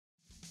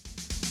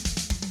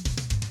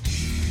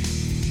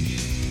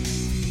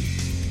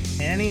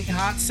any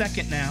hot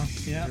second now.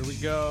 Yeah. Here we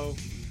go.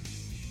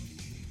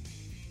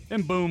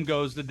 And boom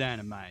goes the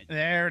dynamite.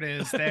 There it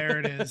is. There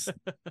it is.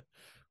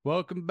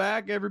 Welcome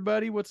back,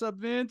 everybody. What's up,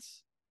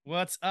 Vince?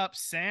 What's up,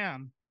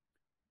 Sam?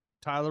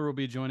 Tyler will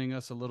be joining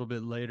us a little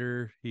bit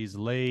later. He's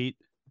late.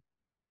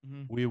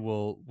 Mm-hmm. We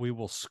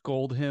will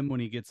scold him when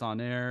he gets on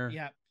air.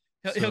 Yeah.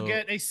 He'll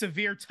get a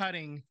severe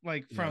tutting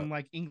from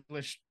like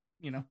English,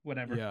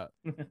 whatever. Yeah.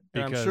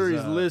 I'm sure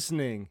he's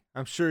listening.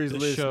 I'm sure he's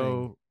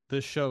listening.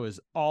 This show is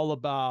all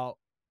about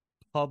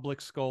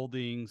public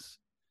scoldings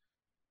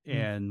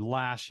and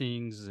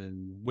lashings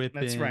and whippings.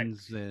 That's right.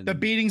 And the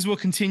beatings will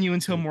continue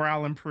until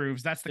morale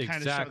improves. That's the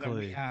kind of show that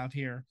we have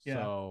here.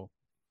 Yeah.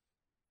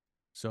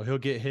 So he'll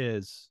get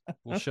his.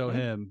 We'll show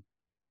him.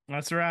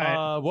 That's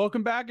right.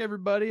 Welcome back,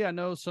 everybody. I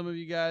know some of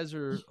you guys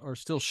are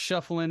still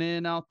shuffling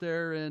in out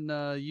there in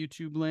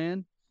YouTube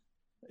land.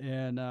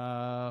 And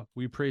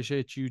we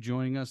appreciate you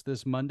joining us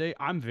this Monday.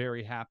 I'm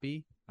very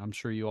happy. I'm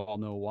sure you all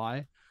know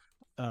why.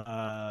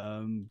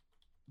 A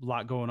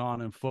lot going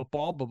on in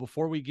football. But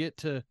before we get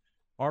to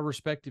our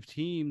respective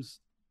teams,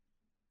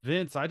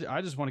 Vince,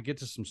 I just want to get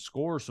to some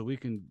scores so we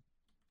can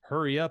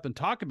hurry up and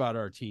talk about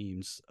our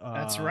teams.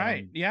 That's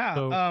right.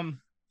 Yeah.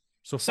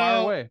 So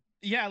fire away.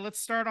 Yeah, let's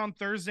start on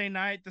Thursday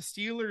night. The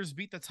Steelers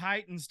beat the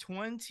Titans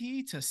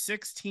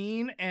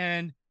 20-16,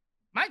 and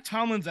Mike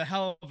Tomlin's a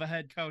hell of a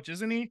head coach,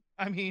 isn't he?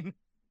 I mean,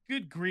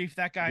 good grief,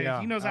 that guy.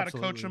 He knows how to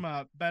coach them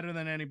up better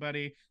than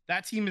anybody.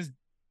 That team is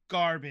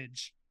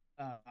garbage.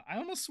 I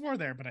almost swore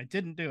there, but I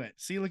didn't do it.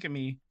 See, look at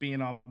me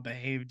being all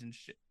behaved and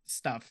shit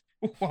stuff.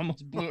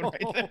 Almost blew it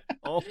right there.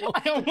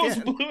 I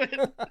almost blew it.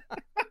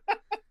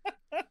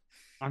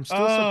 I'm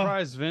still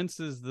surprised Vince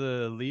is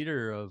the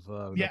leader of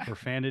the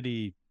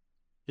profanity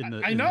in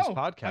this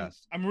podcast.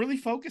 I'm really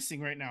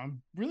focusing right now.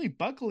 I'm really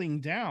buckling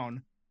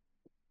down.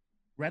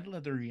 Red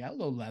leather,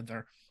 yellow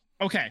leather.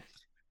 Okay.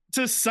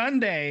 To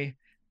Sunday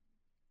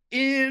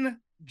in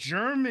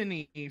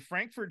Germany,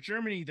 Frankfurt,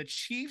 Germany, the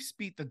Chiefs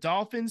beat the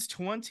Dolphins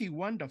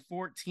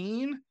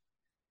 21-14.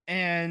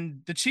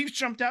 And the Chiefs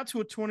jumped out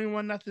to a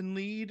 21-0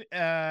 lead.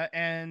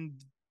 And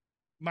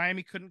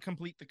Miami couldn't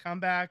complete the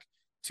comeback.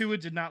 Tua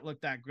did not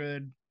look that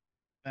good.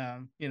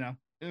 It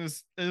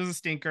was a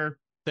stinker.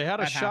 They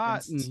had a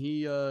shot and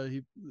he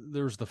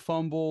there was the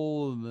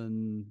fumble and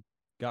then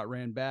got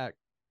ran back.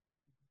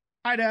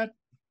 Hi, Dad.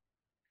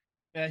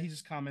 Yeah, he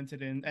just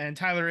commented in, and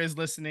Tyler is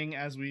listening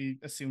as we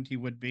assumed he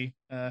would be.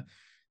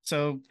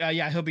 He'll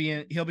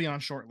be on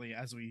shortly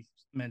as we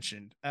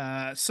mentioned.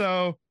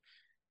 So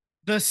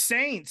the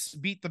Saints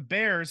beat the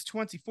Bears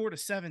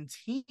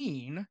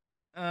 24-17.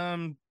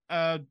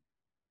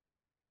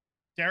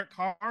 Derek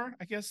Carr,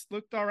 I guess,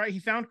 looked all right. He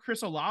found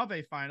Chris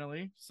Olave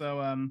finally.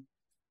 So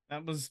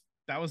that was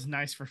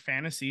nice for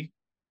fantasy.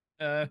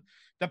 The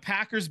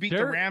Packers beat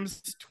the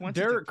Rams 20-3.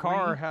 Derek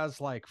Carr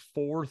has like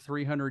 4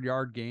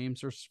 300-yard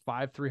games or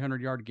 5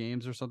 300-yard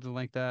games or something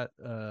like that.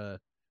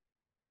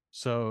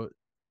 So,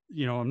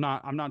 I'm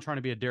not trying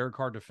to be a Derek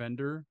Carr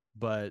defender,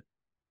 but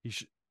he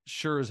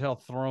sure as hell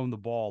thrown the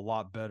ball a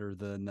lot better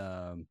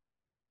than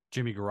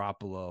Jimmy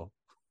Garoppolo.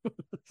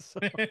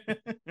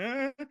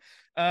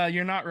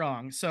 You're not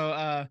wrong.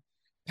 So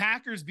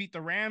Packers beat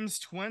the Rams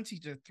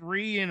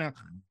 20-3 in a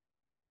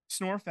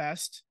snore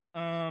fest.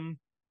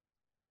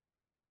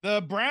 The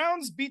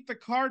Browns beat the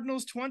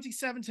Cardinals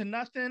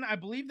 27-0. I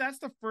believe that's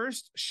the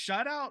first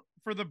shutout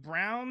for the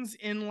Browns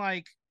in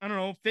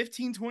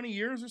 15, 20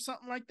 years or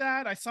something like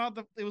that. I saw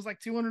it was like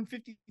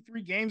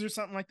 253 games or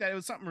something like that. It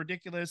was something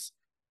ridiculous.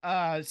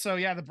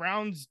 The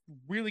Browns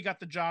really got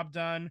the job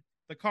done.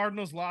 The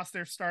Cardinals lost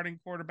their starting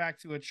quarterback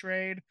to a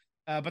trade,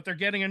 but they're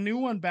getting a new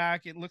one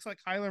back. It looks like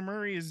Kyler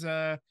Murray is,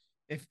 as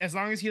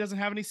long as he doesn't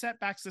have any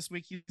setbacks this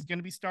week, he's going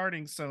to be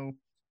starting. So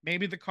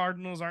maybe the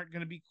Cardinals aren't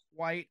going to be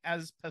quite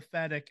as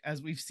pathetic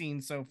as we've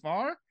seen so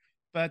far,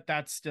 but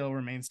that still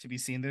remains to be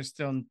seen. There's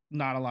still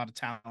not a lot of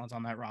talent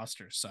on that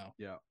roster. So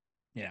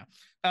yeah.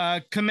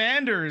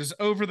 Commanders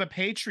over the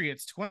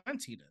Patriots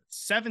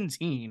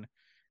 20-17.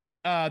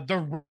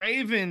 The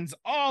Ravens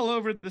all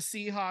over the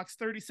Seahawks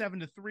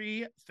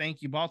 37-3.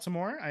 Thank you,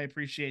 Baltimore. I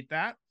appreciate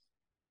that.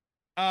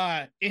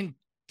 In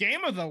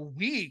game of the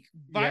week,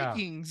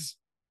 Vikings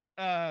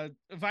and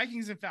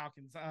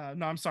Falcons.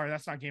 No, I'm sorry,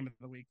 that's not game of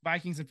the week.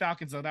 Vikings and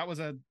Falcons, though, that was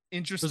a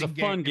interesting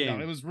game. Fun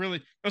game. It was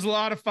a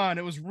lot of fun.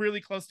 It was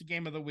really close to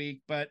game of the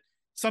week, but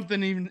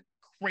something even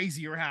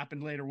crazier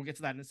happened later. We'll get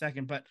to that in a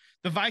second. But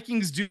the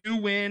Vikings do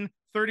win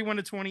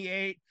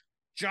 31-28.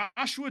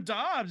 Joshua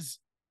Dobbs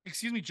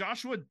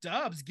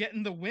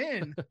getting the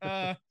win.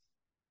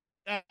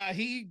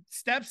 He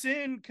steps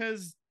in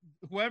because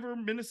whoever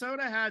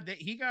Minnesota had,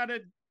 he got a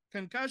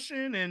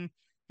concussion and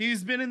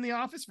he's been in the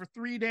office for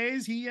 3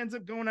 days. He ends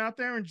up going out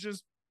there and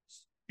just,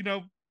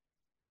 going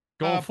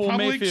full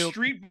public Mayfield.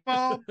 Street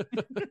ball.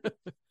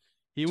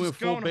 He went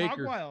full going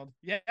Baker. Hog wild.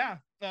 Yeah.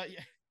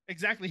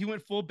 Exactly. He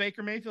went full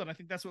Baker Mayfield. I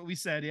think that's what we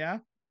said. Yeah.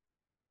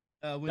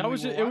 It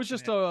was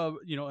just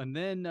and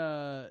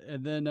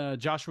then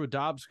Joshua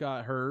Dobbs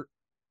got hurt.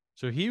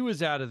 So he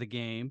was out of the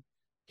game.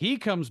 He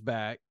comes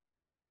back.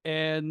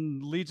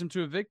 and leads him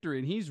to a victory.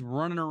 And he's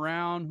running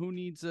around. Who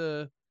needs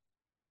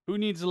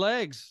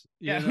legs?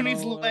 Yeah, who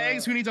needs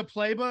legs? Who needs a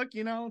playbook?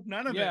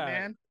 None of it,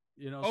 man.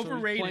 Overrated,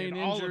 so he's playing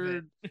all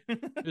injured. of it.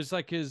 It's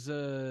like his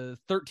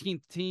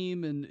 13th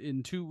team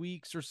in 2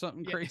 weeks or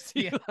something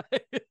crazy. Yeah.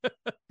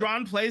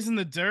 Drawing plays in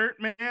the dirt,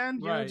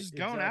 man. Right, Just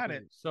going at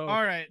it. So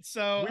all right,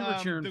 so we were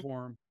cheering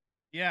for him.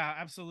 Yeah,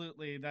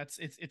 absolutely.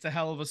 It's a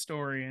hell of a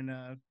story and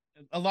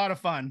a lot of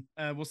fun.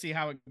 We'll see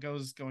how it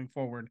goes going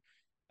forward.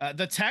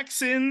 The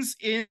Texans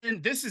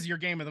this is your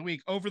game of the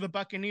week over the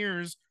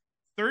Buccaneers,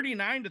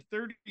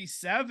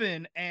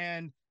 39-37,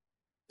 and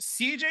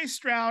CJ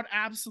Stroud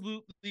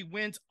absolutely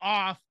went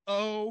off.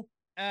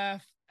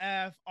 OFF,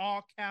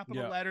 all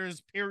capital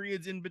letters,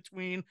 periods in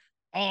between,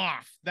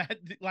 off. That,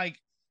 like,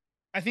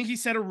 I think he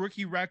set a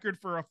rookie record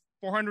for a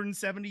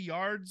 470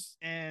 yards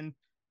and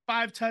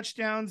 5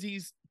 touchdowns.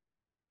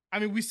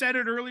 We said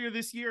it earlier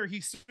this year. He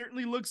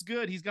certainly looks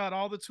good. He's got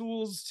all the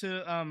tools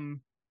to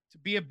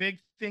be a big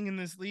thing in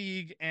this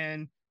league,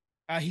 and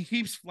he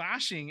keeps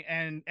flashing.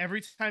 And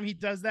every time he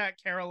does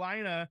that,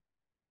 Carolina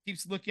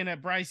keeps looking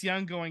at Bryce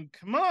Young going,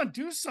 come on,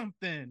 do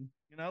something,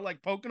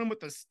 like poking him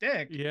with a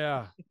stick.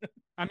 Yeah.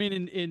 I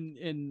mean,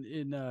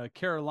 in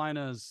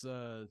Carolina's,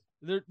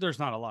 there's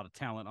not a lot of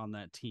talent on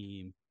that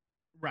team.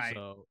 Right.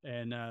 So,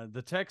 and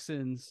the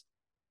Texans,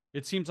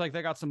 it seems like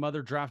they got some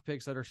other draft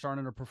picks that are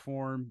starting to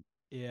perform.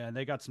 Yeah,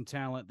 they got some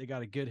talent. They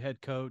got a good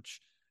head coach.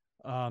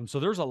 So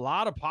there's a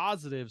lot of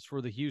positives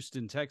for the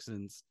Houston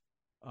Texans.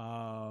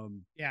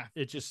 Yeah.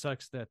 It just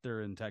sucks that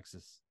they're in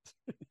Texas.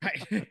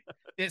 Right.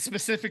 It's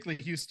specifically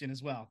Houston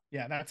as well.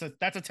 Yeah, that's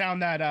a town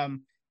that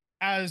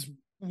as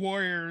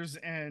Warriors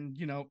and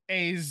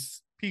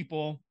A's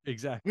people,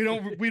 exactly,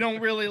 we don't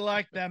really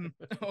like them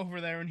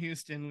over there in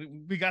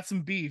Houston. We got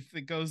some beef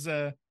that goes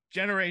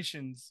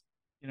generations,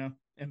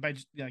 and by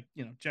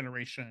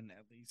generation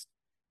at least.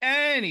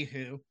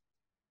 Anywho,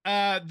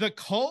 the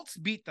Colts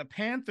beat the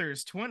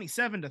Panthers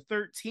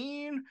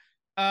 27-13.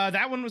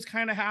 That one was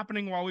kind of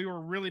happening while we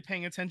were really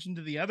paying attention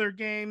to the other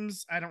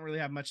games. I don't really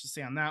have much to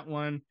say on that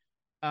one.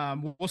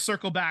 We'll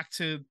circle back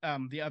to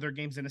the other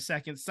games in a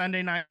second.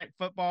 Sunday Night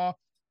Football,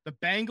 the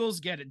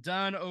Bengals get it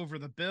done over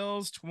the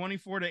Bills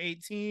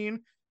 24-18.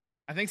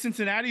 I think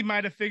Cincinnati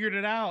might have figured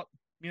it out,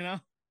 Yeah.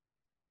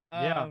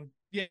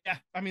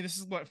 I mean, this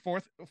is what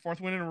fourth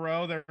win in a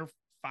row. They're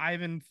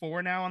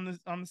 5-4 now on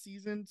the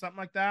season, something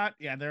like that.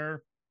 Yeah,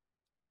 they're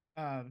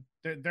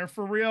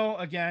for real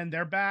again.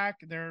 They're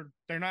back. They're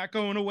not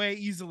going away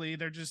easily.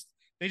 They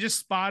just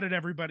spotted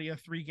everybody a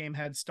 3-game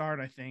head start,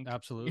 I think.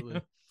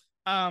 Absolutely.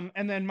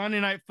 And then Monday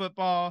Night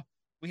Football,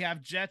 we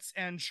have Jets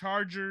and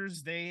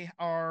Chargers. They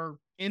are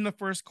in the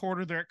first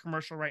quarter. They're at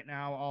commercial right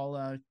now.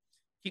 I'll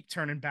keep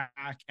turning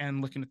back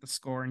and looking at the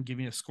score and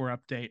giving a score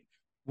update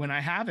when I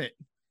have it.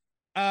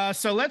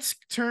 So let's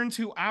turn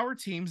to our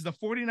teams. The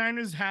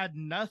 49ers had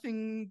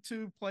nothing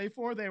to play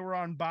for. They were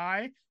on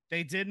bye.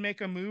 They did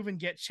make a move and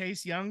get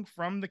Chase Young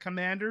from the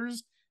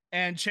Commanders.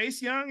 And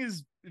Chase Young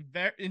is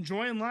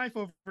enjoying life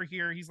over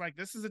here. He's like,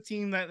 this is a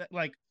team that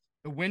like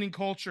the winning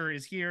culture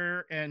is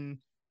here, and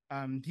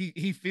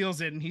he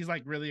feels it, and he's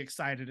like really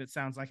excited. It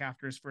sounds like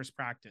after his first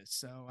practice.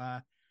 So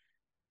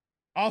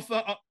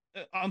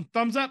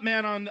thumbs up,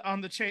 man,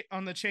 on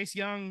the Chase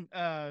Young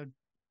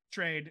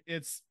trade.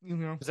 It's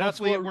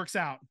hopefully it works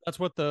out. That's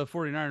what the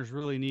 49ers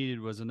really needed,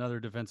 was another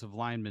defensive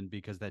lineman,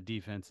 because that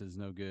defense is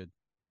no good.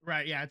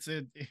 Right. Yeah.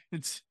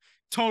 It's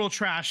total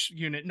trash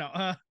unit.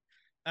 No,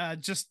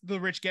 just the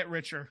rich get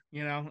richer,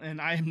 and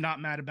I am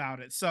not mad about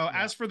it. So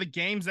as for the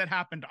games that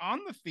happened on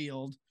the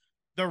field,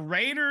 the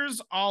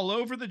Raiders all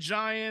over the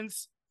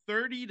Giants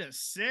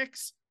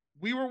 30-6.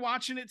 We were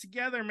watching it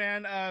together,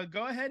 man.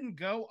 Go ahead and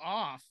go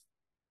off.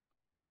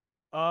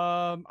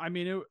 I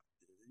mean,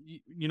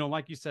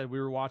 like you said, we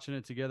were watching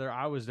it together.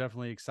 I was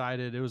definitely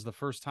excited. It was the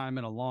first time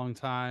in a long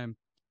time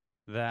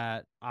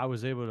that I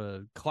was able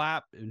to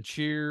clap and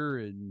cheer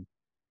and,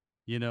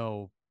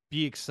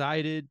 be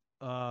excited.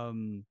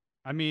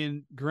 I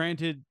mean,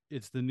 granted,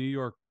 it's the New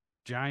York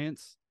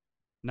Giants,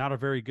 not a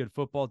very good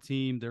football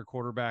team. Their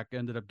quarterback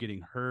ended up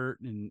getting hurt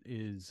and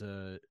is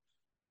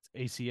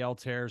ACL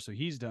tear, so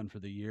he's done for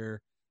the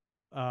year.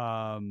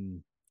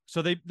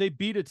 So they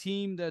beat a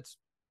team that's,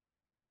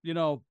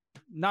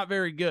 not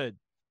very good.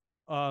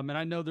 And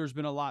I know there's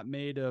been a lot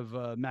made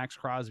of Max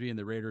Crosby and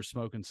the Raiders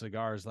smoking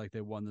cigars like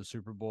they won the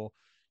Super Bowl.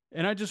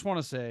 And I just want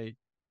to say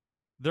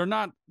they're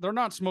not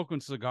smoking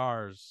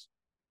cigars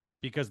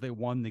because they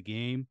won the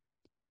game.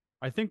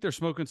 I think they're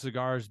smoking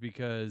cigars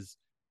because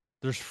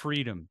there's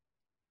freedom.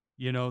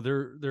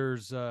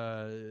 There's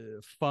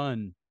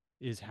fun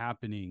is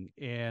happening,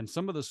 and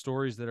some of the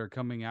stories that are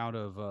coming out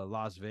of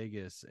Las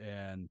Vegas,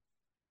 and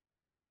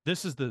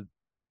this is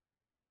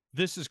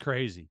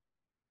crazy.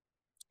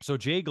 So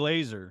Jay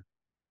Glazer,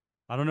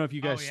 I don't know if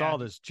you guys saw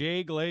this.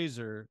 Jay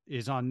Glazer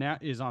is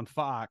on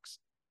Fox,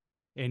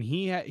 and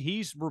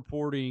he's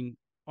reporting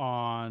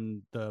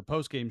on the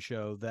postgame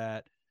show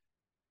that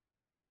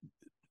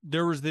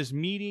there was this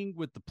meeting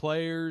with the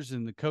players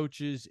and the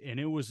coaches, and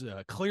it was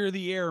a clear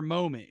the air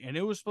moment, and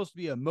it was supposed to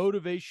be a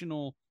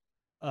motivational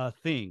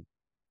thing.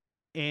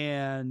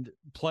 And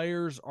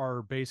players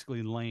are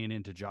basically laying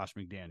into Josh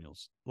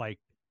McDaniels, like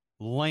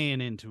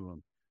laying into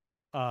him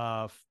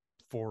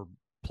for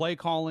play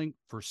calling,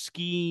 for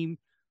scheme,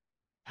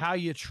 how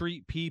you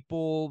treat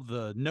people,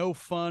 the no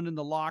fun in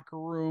the locker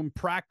room,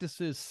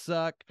 practices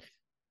suck,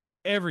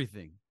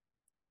 everything.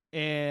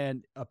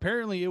 And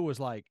apparently it was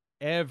like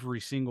every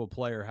single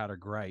player had a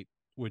gripe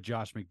with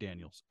Josh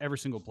McDaniels, every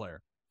single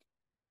player.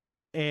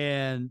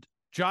 And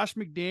Josh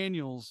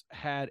McDaniels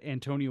had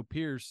Antonio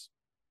Pierce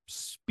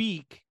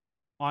speak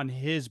on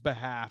his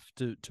behalf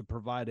to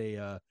provide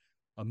a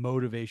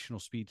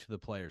motivational speech to the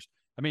players.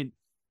 I mean,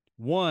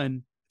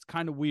 one, it's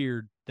kind of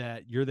weird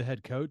that you're the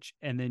head coach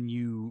and then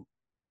you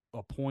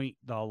appoint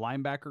the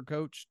linebacker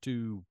coach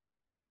to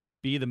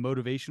be the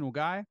motivational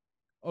guy.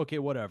 Okay,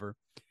 whatever.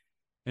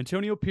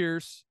 Antonio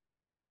Pierce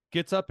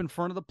gets up in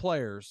front of the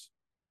players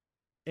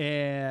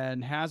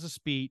and has a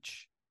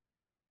speech.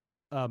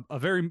 A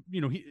very,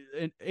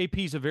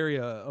 AP's a very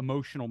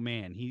emotional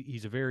man.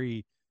 He's a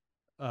very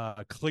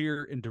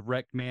clear and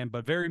direct man,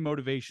 but very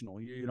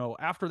motivational.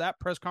 After that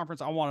press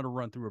conference, I wanted to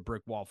run through a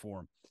brick wall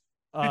for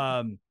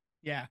him.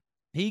 Yeah.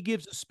 He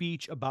gives a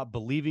speech about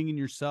believing in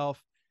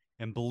yourself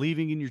and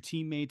believing in your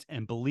teammates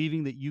and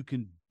believing that you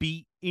can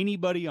beat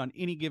anybody on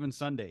any given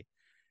Sunday.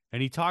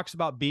 And he talks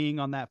about being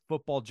on that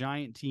football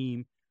giant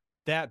team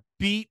that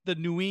beat the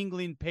New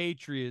England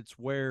Patriots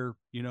where,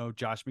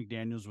 Josh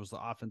McDaniels was the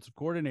offensive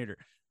coordinator.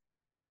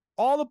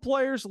 All the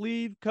players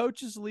leave,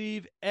 coaches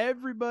leave.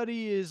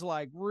 Everybody is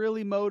like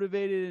really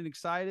motivated and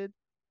excited.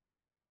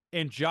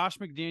 And Josh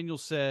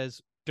McDaniels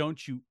says,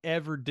 "Don't you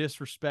ever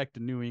disrespect the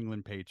New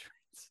England Patriots."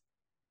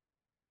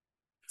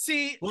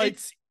 See,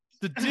 it's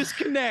the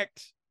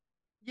disconnect.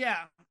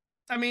 Yeah.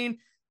 I mean,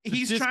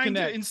 he's trying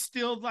to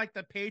instill like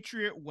the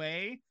Patriot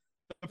way.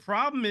 The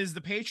problem is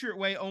the Patriot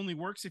way only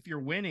works if you're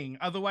winning.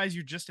 Otherwise,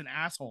 you're just an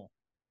asshole.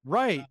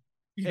 Right.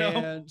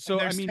 And so,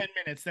 there's 10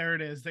 minutes. There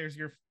it is. There's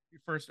your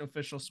first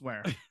official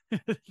swear.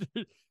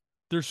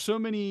 There's so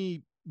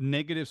many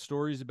negative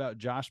stories about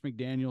Josh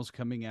McDaniels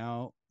coming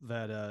out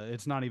that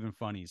it's not even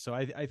funny. So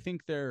I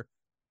think they're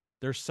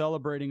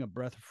celebrating a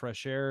breath of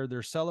fresh air.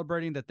 They're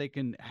celebrating that they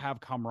can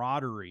have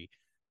camaraderie.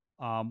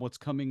 What's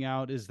coming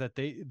out is that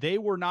they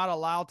were not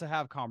allowed to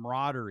have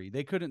camaraderie.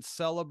 They couldn't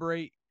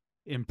celebrate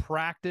in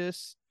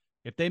practice.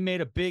 If they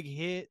made a big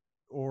hit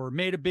or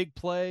made a big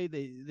play,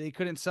 they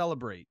couldn't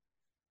celebrate.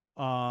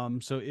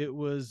 So it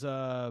was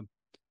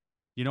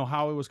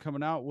how it was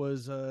coming out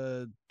was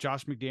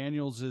Josh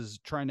McDaniels is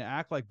trying to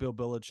act like Bill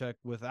Belichick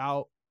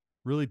without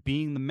really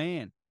being the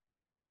man.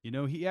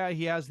 He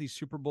has these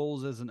Super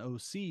Bowls as an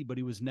OC, but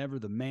he was never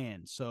the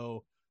man.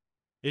 So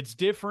it's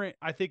different.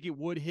 I think it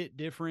would hit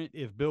different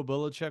if Bill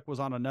Belichick was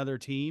on another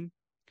team.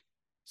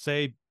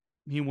 Say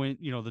he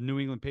went, the New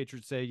England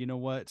Patriots say, you know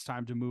what, it's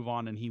time to move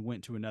on, and he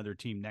went to another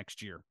team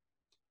next year.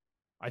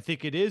 I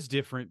think it is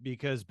different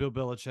because Bill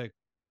Belichick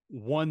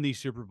won these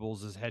Super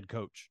Bowls as head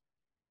coach.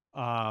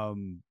 I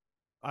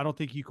don't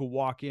think you could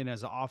walk in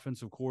as an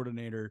offensive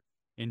coordinator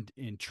and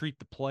treat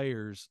the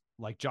players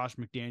like Josh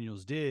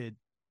McDaniels did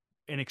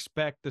and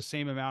expect the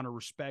same amount of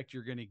respect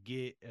you're going to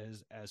get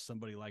as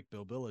somebody like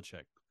Bill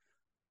Belichick.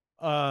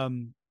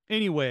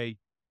 Anyway,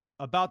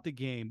 about the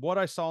game, what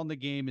I saw in the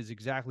game is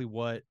exactly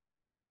what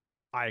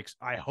I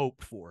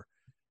hoped for.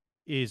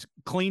 Is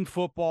clean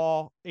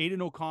football.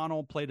 Aiden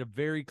O'Connell played a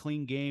very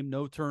clean game,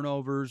 no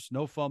turnovers,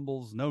 no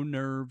fumbles, no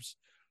nerves.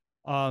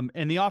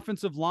 And the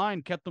offensive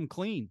line kept them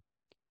clean.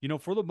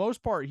 For the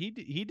most part, he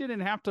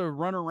didn't have to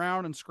run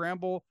around and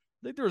scramble.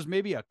 I think there was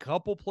maybe a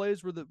couple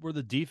plays where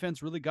the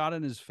defense really got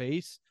in his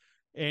face,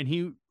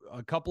 and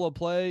a couple of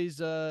plays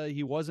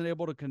he wasn't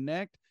able to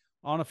connect.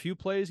 On a few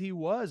plays he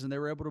was, and they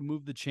were able to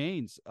move the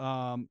chains.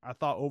 I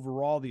thought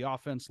overall the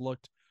offense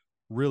looked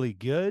really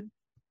good.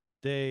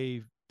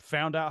 They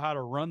found out how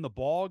to run the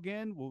ball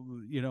again.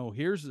 Well,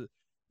 here's a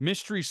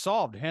mystery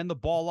solved. Hand the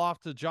ball off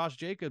to Josh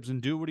Jacobs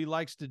and do what he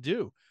likes to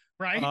do.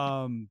 Right.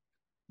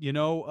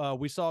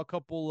 We saw a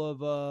couple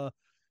of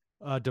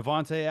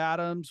Devontae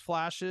Adams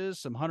flashes,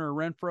 some Hunter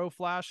Renfrow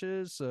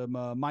flashes, some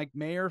Mike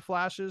Mayer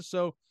flashes.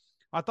 So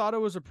I thought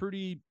it was a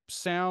pretty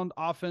sound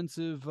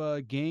offensive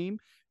game.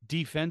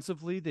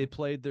 Defensively, they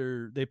played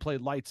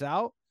lights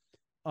out.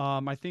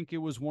 I think it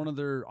was it's one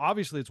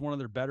of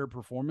their better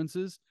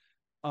performances.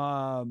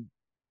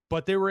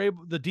 But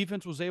the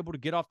defense was able to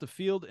get off the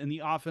field, and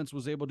the offense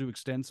was able to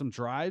extend some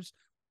drives,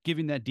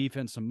 giving that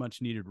defense some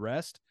much needed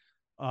rest.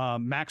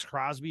 Max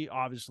Crosby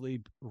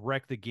obviously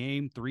wrecked the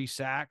game, 3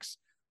 sacks,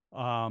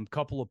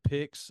 couple of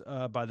picks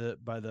by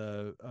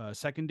the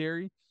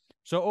secondary.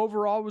 So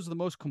overall, it was the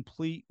most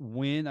complete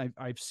win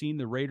I've seen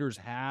the Raiders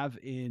have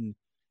in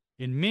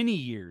many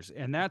years,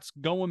 and that's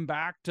going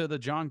back to the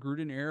John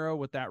Gruden era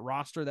with that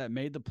roster that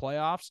made the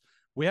playoffs.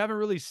 We haven't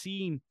really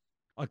seen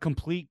a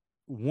complete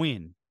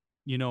win,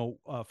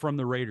 from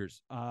the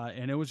Raiders,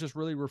 and it was just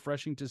really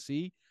refreshing to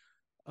see.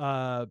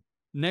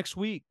 Next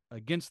week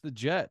against the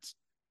Jets,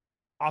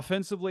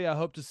 offensively, I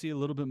hope to see a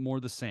little bit more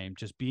of the same,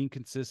 just being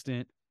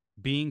consistent,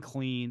 being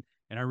clean,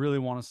 and I really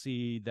want to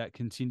see that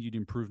continued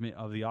improvement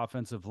of the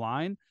offensive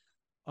line.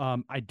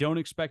 I don't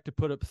expect to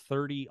put up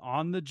 30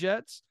 on the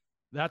Jets.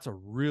 That's a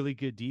really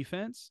good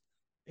defense.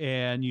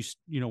 And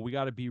we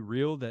got to be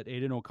real that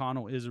Aiden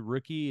O'Connell is a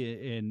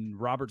rookie, and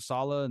Robert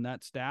Saleh and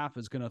that staff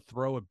is going to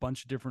throw a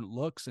bunch of different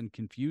looks and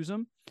confuse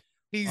him.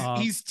 He's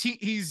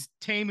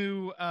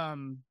Tamu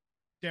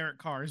Derek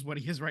Carr is what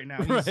he is right now.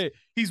 Right.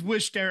 He's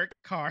Wish Derek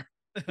Carr.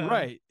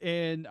 Right.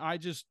 And I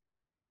just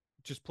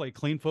play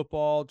clean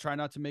football, try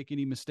not to make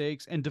any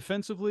mistakes. And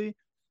defensively,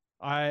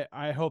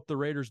 I hope the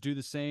Raiders do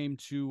the same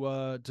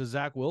to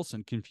Zach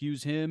Wilson,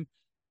 confuse him.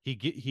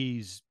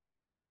 He's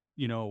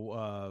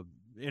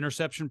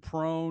interception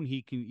prone.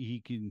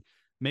 He can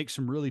make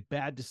some really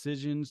bad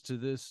decisions to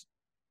this,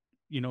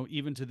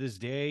 even to this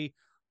day.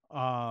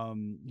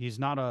 He's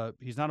not a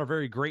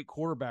very great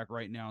quarterback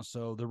right now.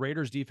 So the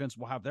Raiders defense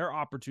will have their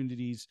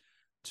opportunities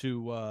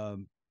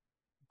to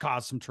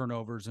cause some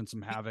turnovers and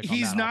some havoc.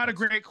 He's not a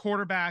great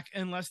quarterback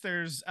unless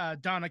there's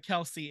Donna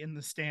Kelsey in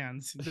the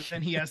stands.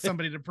 Then he has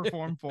somebody to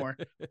perform for.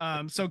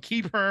 So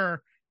keep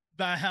her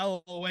the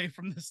hell away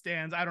from the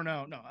stands. I don't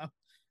know. No,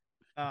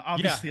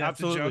 obviously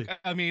that's absolutely a joke.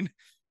 I mean,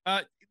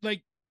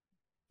 like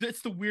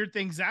that's the weird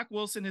thing. Zach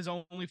Wilson has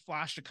only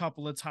flashed a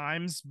couple of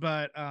times,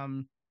 but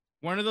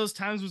one of those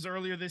times was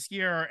earlier this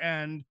year,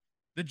 and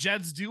the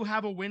Jets do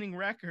have a winning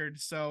record,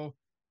 so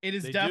it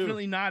is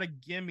definitely not a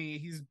gimme.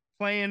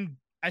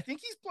 I think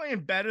he's playing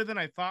better than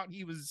I thought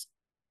he was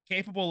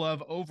capable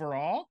of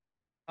overall.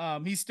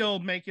 He's still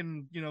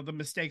making, the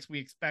mistakes we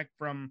expect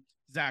from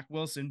Zach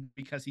Wilson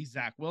because he's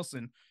Zach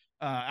Wilson.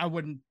 I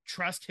wouldn't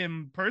trust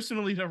him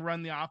personally to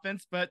run the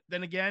offense, but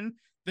then again,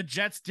 the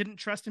Jets didn't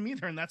trust him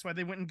either, and that's why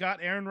they went and got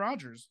Aaron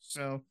Rodgers.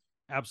 So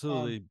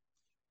absolutely.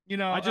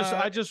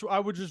 I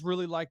would just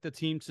really like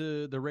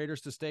the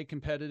Raiders to stay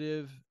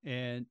competitive,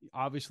 and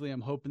obviously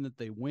I'm hoping that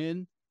they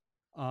win.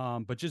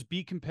 But just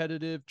be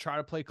competitive, try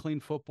to play clean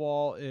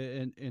football,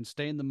 and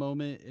stay in the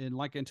moment. And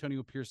like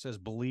Antonio Pierce says,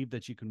 believe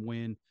that you can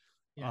win,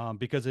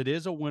 because it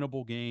is a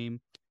winnable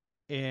game,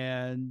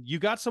 and you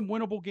got some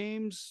winnable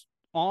games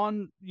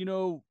on,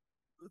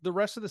 the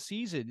rest of the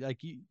season. Like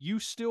you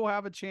still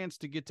have a chance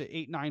to get to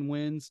 8-9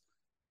 wins.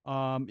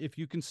 If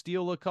you can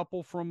steal a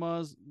couple from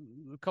a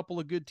couple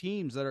of good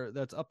teams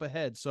that's up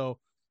ahead. So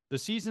the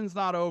season's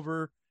not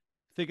over.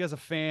 I think as a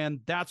fan,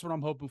 that's what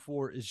I'm hoping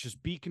for, is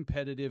just be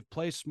competitive,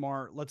 play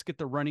smart. Let's get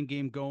the running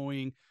game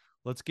going.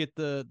 Let's get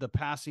the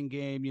passing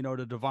game,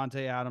 to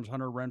Devontae Adams,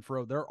 Hunter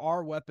Renfrow. There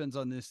are weapons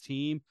on this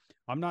team.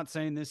 I'm not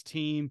saying this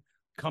team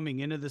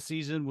coming into the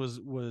season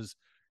was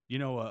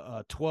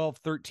a 12,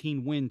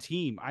 13 win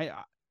team.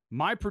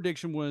 My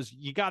prediction was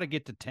you got to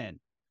get to 10.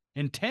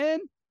 And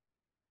 10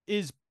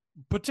 is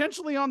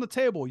potentially on the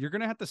table. You're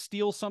going to have to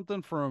steal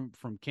something from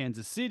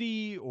Kansas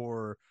City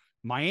or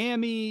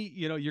Miami.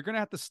 You're going to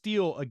have to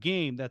steal a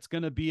game that's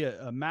going to be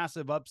a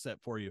massive upset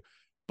for you.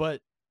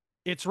 But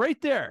it's right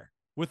there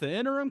with the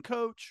interim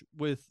coach,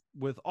 with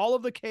all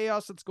of the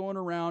chaos that's going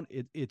around.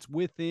 It's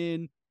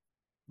within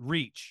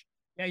reach.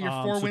 Yeah, you're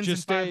 4 wins and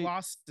 5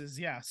 losses.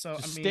 Yeah, so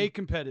stay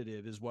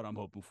competitive is what I'm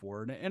hoping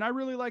for. And I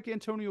really like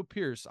Antonio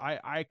Pierce.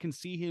 I can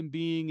see him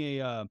being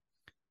a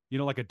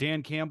like a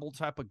Dan Campbell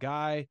type of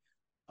guy,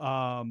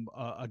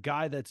 a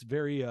guy that's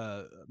very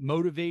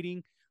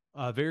motivating,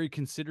 very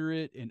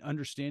considerate and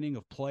understanding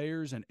of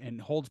players,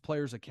 and holds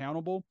players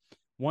accountable.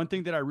 One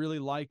thing that I really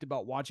liked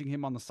about watching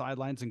him on the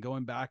sidelines and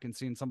going back and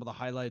seeing some of the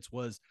highlights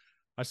was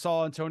I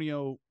saw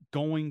Antonio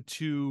going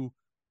to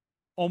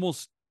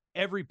almost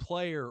every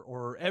player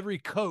or every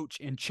coach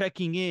and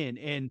checking in.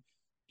 And,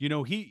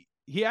 he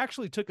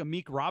actually took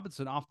Amik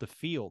Robinson off the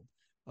field.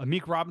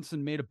 Amik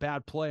Robinson made a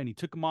bad play and he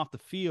took him off the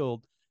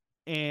field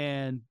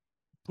and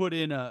put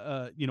in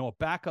a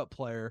backup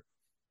player,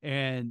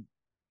 and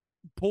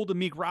pulled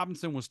Amik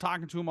Robinson, was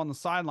talking to him on the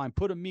sideline,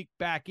 put Amik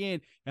back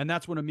in, and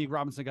that's when Amik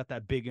Robinson got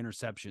that big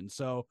interception.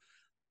 So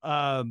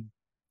I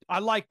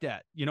like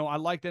that. I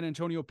like that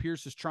Antonio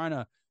Pierce is trying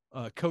to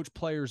coach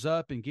players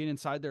up and get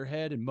inside their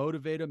head and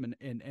motivate them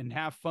and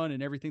have fun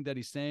in everything that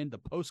he's saying. The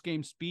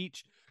post-game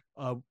speech,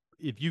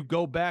 if you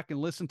go back and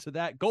listen to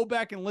that, go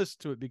back and listen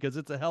to it, because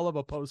it's a hell of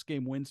a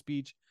post-game win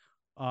speech.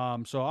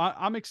 So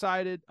I'm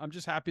excited. I'm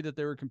just happy that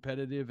they were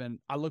competitive, and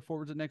I look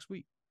forward to next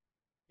week.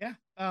 Yeah.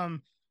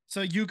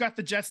 So you got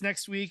the Jets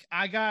next week.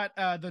 I got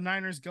the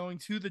Niners going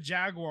to the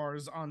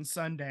Jaguars on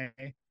Sunday,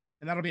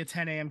 and that'll be a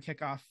 10 a.m.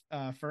 kickoff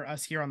for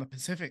us here on the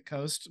Pacific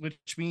Coast,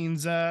 which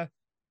means a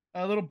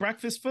little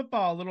breakfast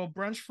football, a little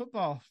brunch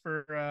football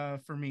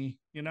for me,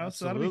 Absolutely.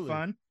 So that'll be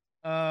fun.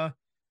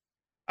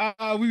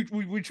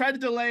 We tried to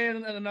delay it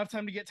enough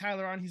time to get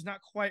Tyler on. He's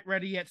not quite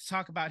ready yet to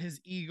talk about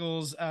his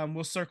Eagles.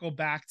 We'll circle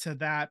back to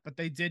that, but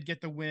they did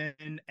get the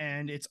win,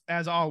 and it's,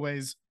 as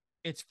always,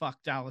 it's fuck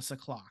Dallas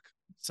o'clock.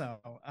 So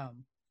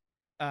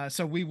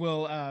so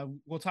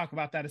we'll talk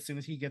about that as soon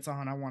as he gets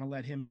on. I want to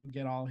let him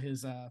get all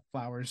his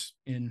flowers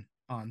in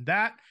on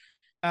that.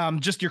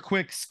 Just your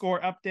quick score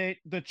update.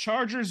 The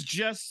Chargers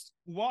just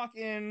walk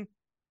in.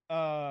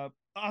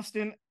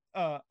 Austin,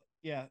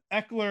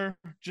 Eckler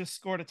just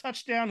scored a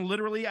touchdown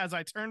literally as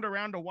I turned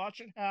around to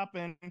watch it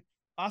happen.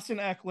 Austin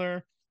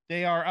Eckler,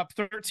 they are up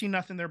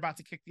 13-0. They're about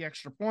to kick the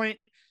extra point.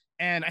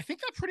 And I think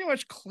that pretty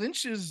much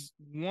clinches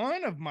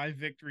one of my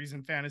victories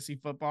in fantasy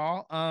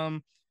football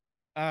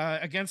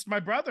against my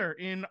brother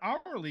in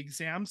our league,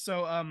 Sam.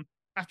 So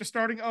after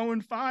starting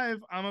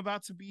 0-5, I'm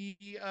about to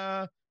be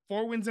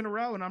 4 wins in a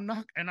row, and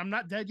I'm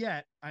not dead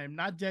yet. I am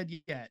not dead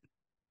yet.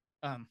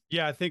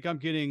 Yeah, I think I'm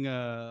going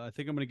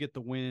to get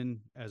the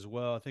win as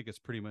well. I think it's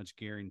pretty much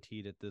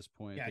guaranteed at this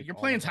point. Yeah, you're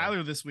playing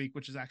Tyler this week,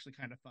 which is actually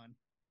kind of fun.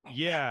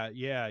 Yeah.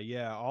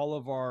 All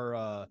of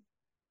our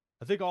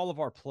I think all of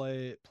our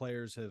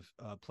players have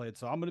played.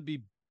 So I'm going to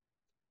be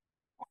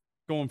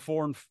going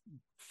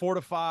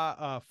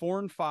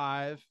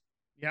 4-5.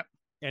 Yep.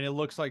 And it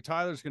looks like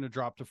Tyler's going to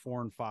drop to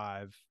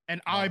 4-5.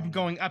 And I'm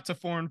going up to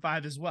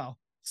 4-5 as well.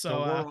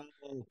 So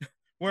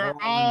we're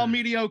all all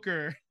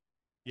mediocre.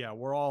 Yeah,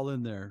 we're all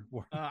in there.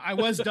 I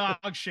was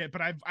dog shit,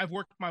 but I've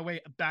worked my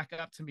way back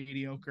up to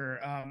mediocre.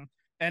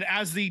 And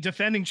as the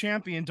defending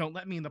champion, don't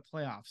let me in the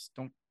playoffs.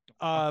 Don't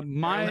let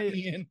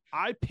me in.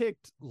 I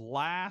picked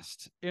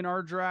last in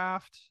our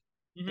draft,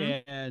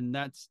 and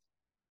that's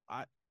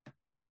I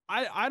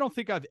don't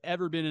think I've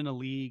ever been in a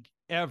league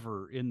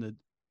ever in the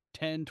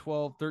 10,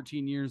 12,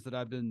 13 years that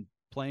I've been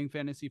playing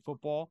fantasy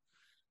football.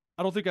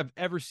 I don't think I've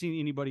ever seen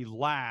anybody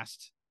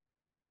last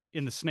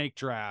in the snake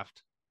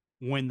draft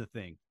win the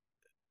thing.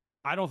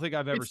 I don't think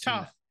I've ever seen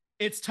tough.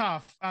 That. It's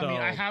tough. I mean,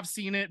 I have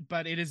seen it,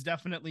 but it is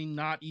definitely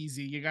not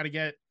easy. You got to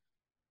get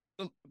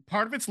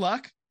part of it's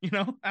luck,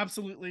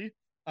 absolutely.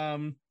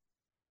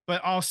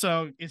 But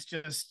also it's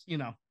just,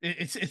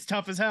 it's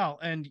tough as hell.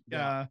 And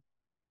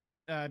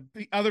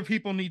other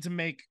people need to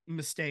make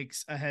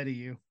mistakes ahead of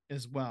you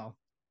as well.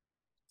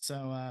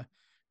 So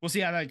we'll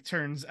see how that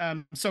turns.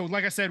 So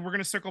like I said, we're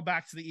going to circle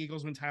back to the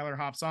Eagles when Tyler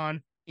hops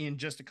on in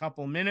just a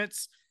couple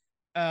minutes.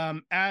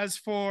 As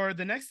for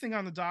the next thing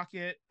on the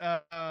docket,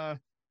 I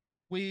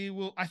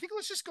think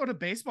let's just go to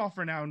baseball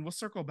for now and we'll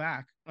circle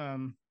back.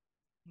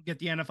 Get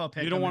the NFL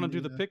pick. You don't want to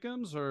do the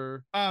pick'ems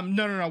or?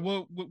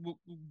 No.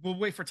 We'll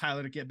wait for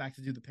Tyler to get back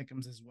to do the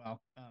pick'ems as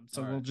well.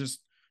 So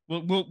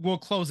we'll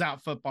close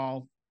out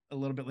football a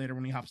little bit later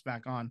when he hops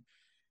back on.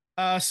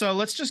 So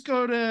let's just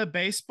go to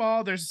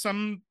baseball. There's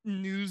some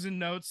news and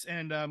notes,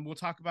 and we'll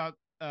talk about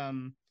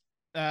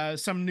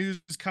some news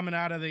coming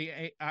out of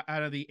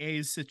the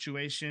A's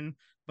situation.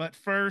 But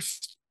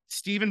first,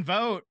 Stephen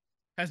Vogt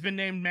has been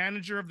named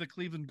manager of the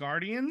Cleveland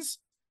Guardians,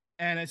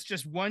 and it's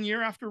just 1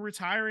 year after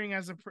retiring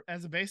as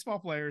a baseball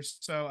player.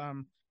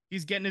 So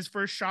he's getting his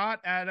first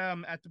shot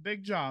at the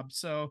big job.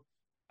 So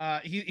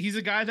he's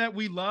a guy that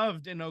we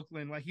loved in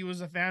Oakland. Like, he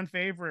was a fan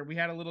favorite. We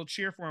had a little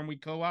cheer for him. We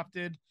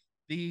co-opted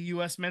the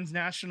U.S. men's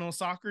national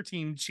soccer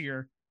team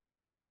cheer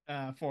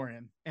for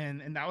him,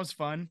 and that was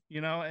fun,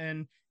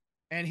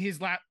 and his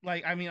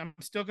I'm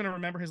still gonna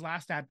remember his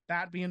last at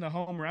bat being the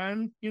home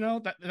run.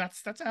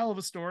 That's a hell of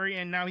a story,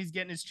 and now he's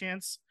getting his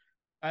chance.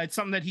 It's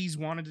something that he's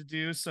wanted to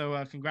do.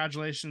 So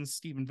congratulations,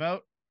 Stephen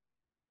Vogt.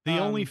 The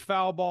only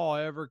foul ball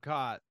I ever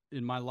caught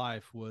in my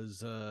life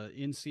was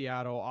in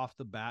Seattle off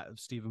the bat of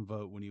Stephen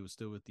Vogt when he was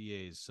still with the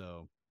A's.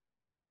 So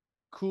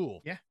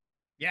cool.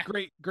 Yeah.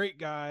 Great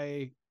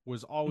guy.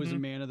 Was always a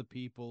man of the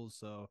people.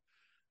 So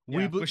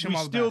we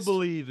still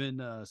believe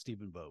in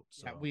Stephen Vogt.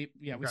 So we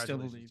still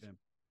believe him.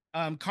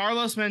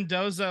 Carlos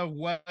Mendoza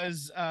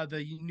was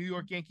the New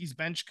York Yankees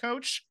bench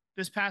coach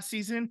this past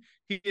season.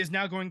 He is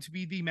now going to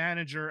be the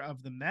manager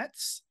of the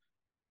Mets.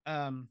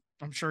 I'm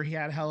sure he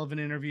had a hell of an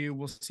interview.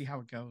 We'll see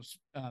how it goes.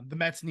 The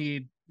Mets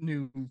need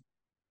new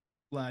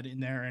blood in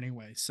there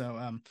anyway.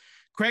 So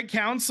Craig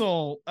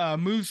Counsell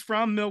moves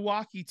from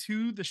Milwaukee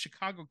to the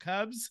Chicago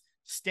Cubs,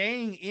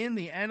 staying in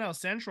the NL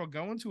Central,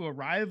 going to a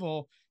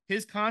rival.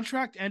 His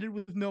contract ended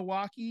with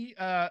Milwaukee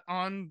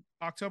on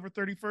October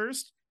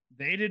 31st.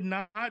 They did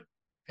not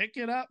pick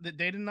it up. That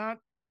they did not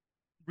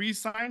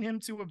re-sign him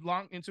to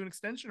into an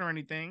extension or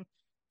anything.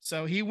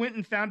 So he went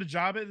and found a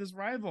job at his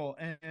rival,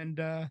 and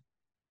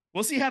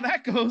we'll see how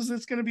that goes.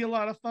 It's going to be a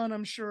lot of fun,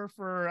 I'm sure,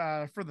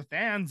 for the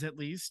fans at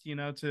least,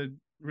 to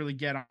really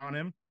get on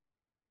him.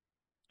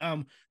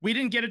 We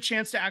didn't get a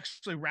chance to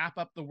actually wrap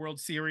up the World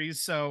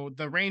Series, so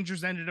the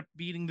Rangers ended up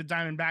beating the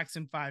Diamondbacks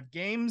in 5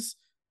 games,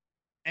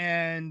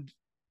 and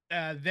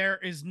there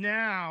is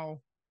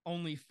now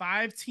only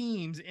 5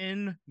 teams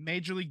in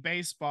Major League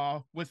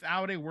Baseball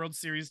without a World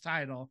Series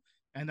title,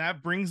 and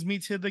that brings me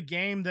to the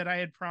game that I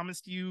had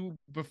promised you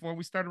before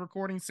we started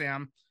recording,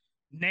 Sam.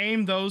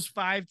 Name those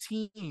 5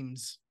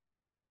 teams.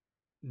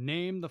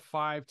 Name the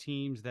 5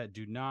 teams that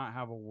do not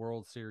have a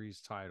World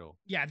Series title.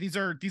 Yeah, these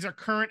are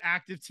current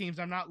active teams.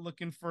 I'm not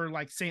looking for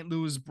like St.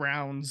 Louis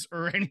Browns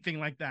or anything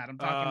like that. I'm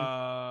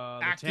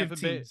talking active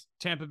teams.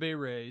 Tampa Bay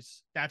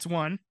Rays. That's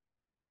 1.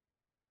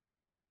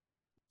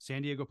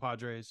 San Diego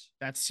Padres.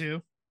 That's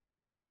 2.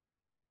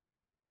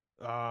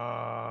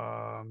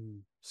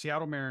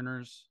 Seattle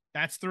Mariners.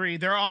 That's 3.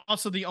 They're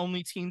also the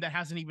only team that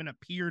hasn't even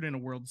appeared in a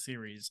World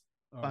Series.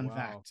 Fun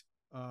fact.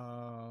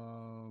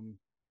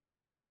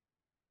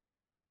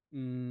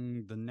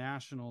 The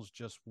Nationals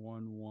just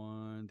won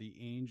one. The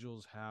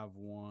Angels have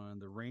one.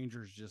 The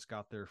Rangers just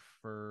got their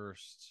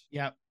first.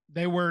 Yep.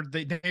 They were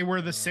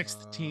the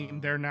sixth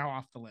team. They're now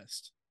off the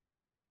list.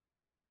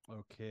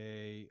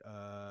 Okay.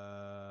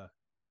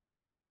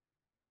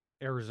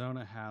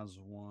 Arizona has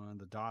one.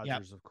 The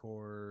Dodgers, of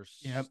course.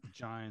 Yep. The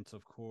Giants,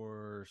 of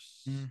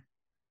course. Mm.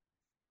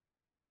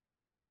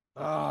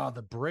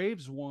 The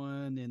Braves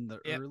won in the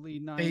early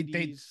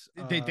 90s.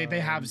 They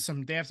have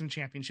some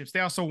championships. They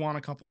also won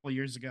a couple of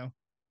years ago.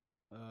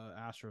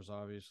 Astros,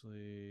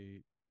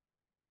 obviously.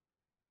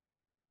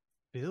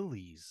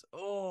 Phillies.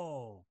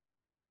 Oh.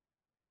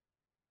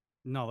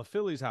 No, the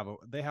Phillies have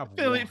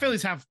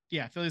Phillies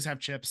have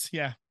chips.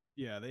 Yeah.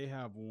 Yeah, they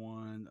have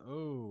one.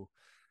 Oh.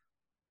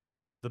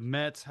 The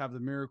Mets have the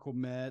Miracle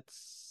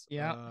Mets.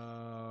 Yeah.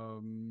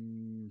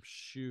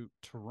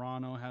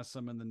 Toronto has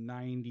some in the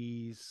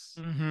 90s.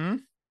 Mm-hmm.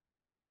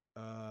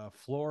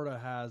 Florida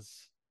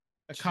has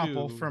a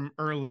couple from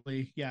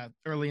early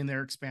in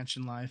their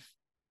expansion life.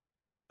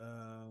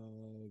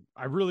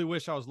 I really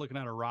wish I was looking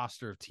at a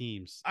roster of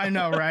teams. I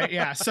know, right?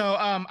 Yeah. So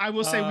I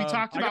will say we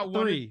talked about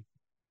three.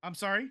 I'm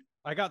sorry?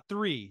 I got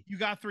three. You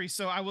got three.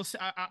 So I will say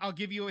I'll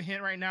give you a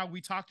hint right now.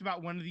 We talked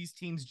about one of these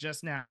teams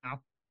just now.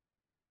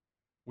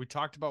 We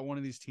talked about one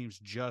of these teams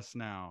just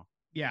now.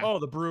 Yeah. Oh,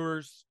 the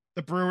Brewers.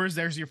 The Brewers,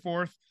 there's your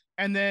fourth.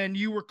 And then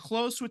you were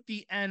close with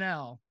the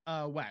NL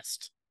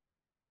West.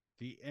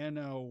 The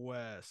NL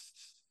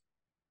West.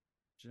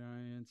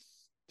 Giants,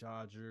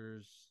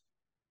 Dodgers,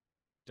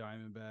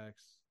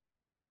 Diamondbacks.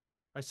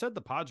 I said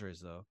the Padres,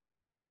 though.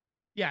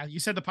 Yeah, you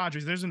said the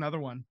Padres. There's another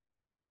one.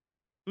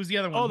 Who's the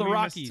other one? Oh, the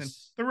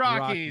Rockies. The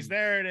Rockies.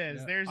 There it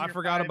is. Yeah. There's. I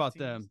forgot about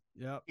them.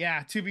 Yep.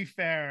 Yeah. To be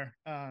fair,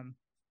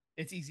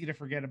 it's easy to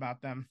forget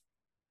about them.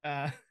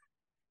 Yeah.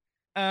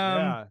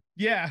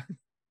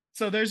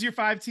 So there's your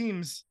five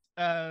teams.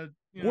 Where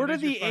do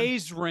the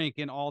A's rank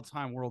in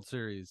all-time World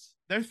Series?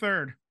 They're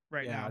third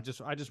right now. I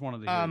just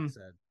wanted to hear it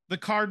said. The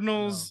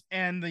Cardinals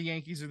and the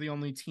Yankees are the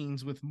only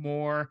teams with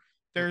more.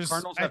 The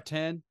Cardinals have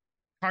 10.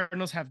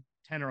 Cardinals have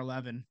 10 or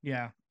 11.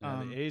 Yeah.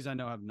 The A's I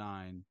know have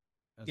 9.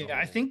 Yeah,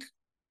 I think.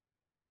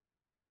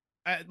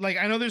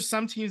 I know there's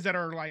some teams that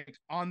are like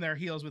on their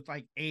heels with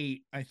like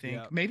 8. I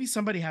think maybe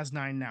somebody has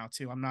 9 now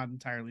too. I'm not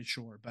entirely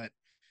sure, but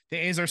the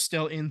A's are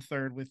still in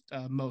third with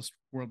most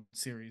World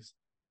Series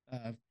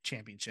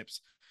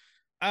championships.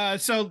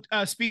 So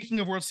speaking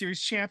of World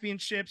Series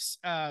championships,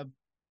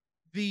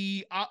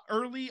 the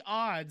early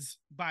odds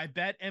by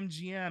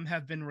BetMGM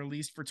have been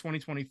released for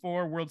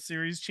 2024 World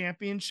Series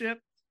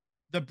championship.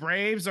 The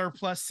Braves are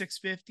plus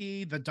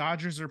 650. The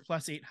Dodgers are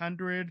plus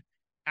 800.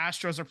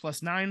 Astros are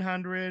plus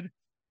 900.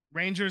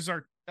 Rangers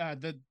are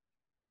the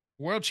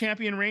world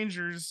champion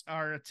Rangers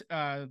are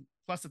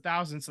plus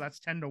 1,000. So that's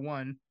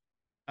 10-1.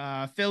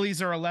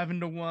 Phillies are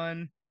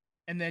 11-1.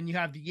 And then you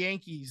have the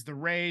Yankees, the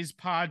Rays,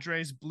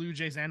 Padres, Blue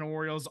Jays, and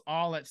Orioles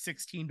all at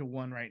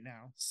 16-1 right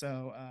now.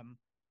 So,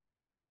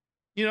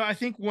 I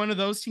think one of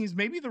those teams,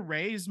 maybe the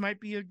Rays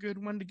might be a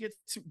good one to get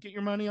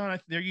your money on.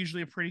 They're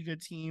usually a pretty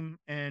good team,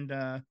 and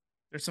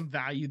there's some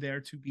value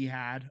there to be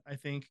had, I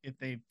think, if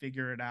they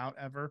figure it out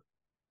ever.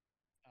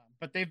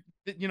 But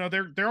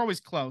they're always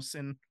close,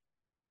 and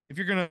if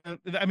you're gonna,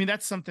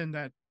 that's something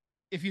that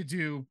if you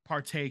do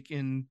partake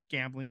in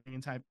gambling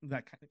and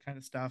that kind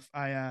of stuff,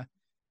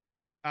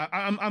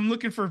 I'm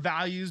looking for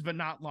values, but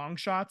not long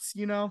shots,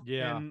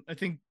 Yeah. And I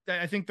think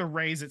the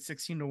Rays at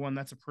 16-1,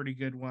 that's a pretty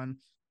good one.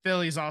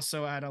 Philly's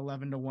also at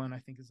 11-1, I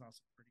think is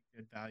also pretty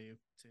good value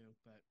too.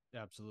 But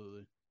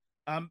absolutely.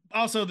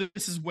 Also,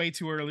 this is way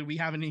too early. We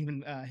haven't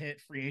even hit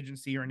free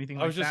agency or anything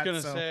like that. I was just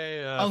gonna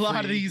say a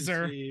lot of these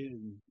are.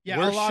 Yeah,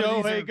 where's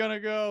Shohei gonna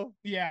go?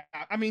 Yeah,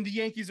 the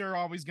Yankees are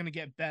always gonna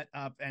get bet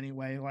up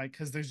anyway,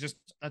 because there's just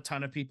a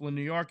ton of people in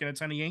New York and a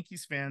ton of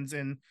Yankees fans,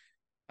 and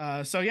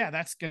so yeah,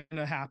 that's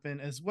gonna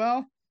happen as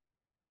well.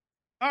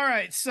 All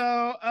right,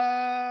 so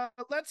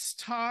let's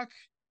talk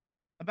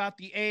about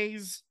the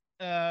A's.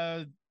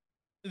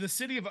 The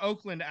city of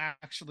Oakland,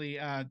 actually,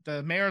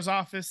 the mayor's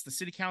office, the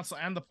city council,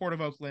 and the port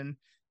of Oakland,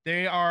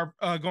 they are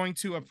going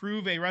to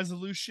approve a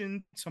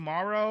resolution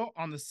tomorrow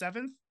on the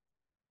 7th,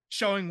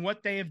 showing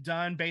what they have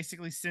done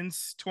basically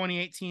since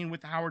 2018 with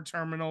the Howard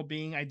Terminal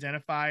being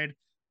identified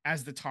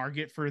as the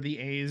target for the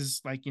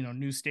A's,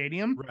 new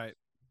stadium.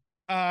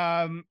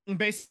 Right.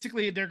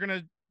 Basically, they're going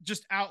to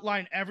just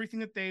outline everything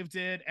that they've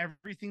did,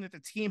 everything that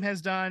the team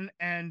has done,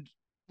 and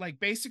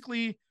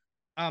basically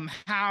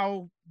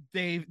how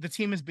the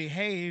team has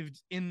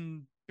behaved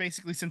in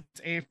basically since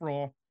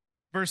April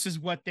versus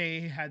what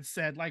they had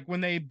said, when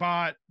they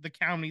bought the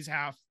county's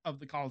half of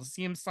the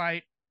Coliseum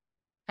site,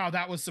 how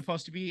that was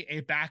supposed to be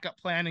a backup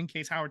plan in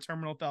case Howard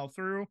Terminal fell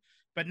through,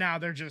 but now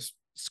they're just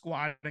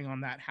squatting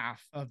on that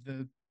half of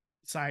the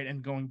site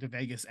and going to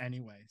Vegas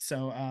anyway.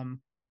 So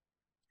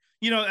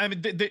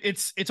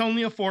it's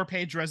only a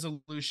 4-page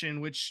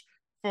resolution, which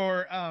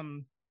for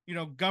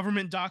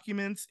government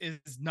documents is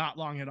not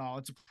long at all.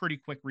 It's a pretty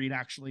quick read,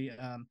 actually.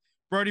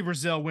 Brody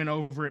Brazil went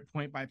over it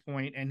point by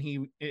point,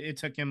 and it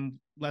took him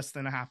less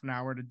than a half an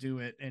hour to do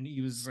it, and he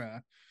was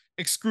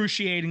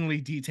excruciatingly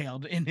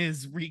detailed in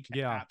his recap.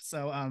 Yeah.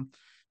 So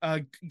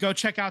go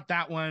check out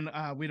that one.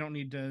 We don't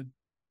need to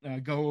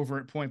go over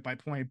it point by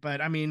point,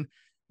 but I mean,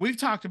 we've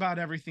talked about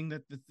everything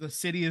that the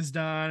city has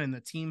done and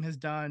the team has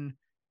done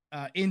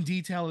in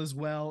detail as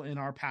well in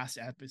our past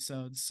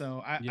episodes.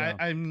 So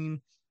I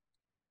mean,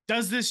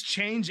 does this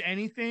change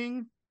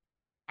anything?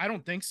 I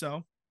don't think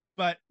so.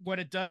 But what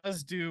it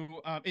does do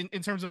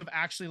in terms of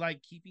actually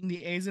like keeping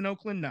the A's in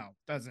Oakland, no,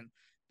 doesn't.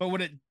 But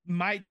what it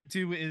might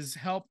do is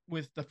help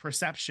with the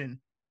perception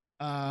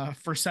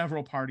for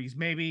several parties.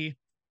 Maybe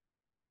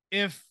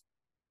if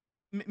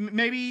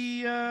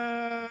maybe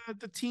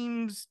the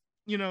teams,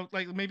 you know,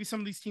 like maybe some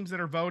of these teams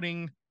that are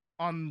voting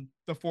on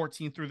the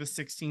 14th through the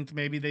 16th,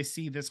 maybe they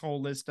see this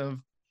whole list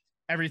of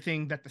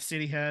everything that the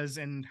city has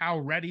and how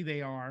ready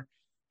they are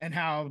and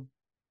how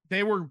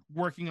they were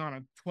working on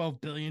a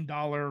 $12 billion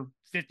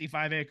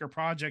 55-acre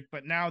project,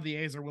 but now the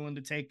A's are willing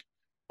to take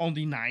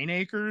only 9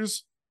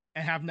 acres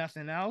and have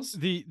nothing else.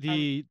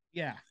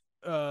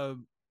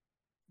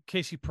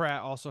 Casey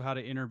Pratt also had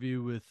an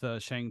interview with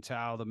Sheng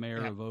Tao, the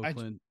mayor of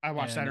Oakland. I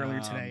watched that earlier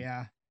today.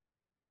 Yeah.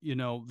 You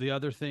know, the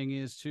other thing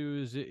is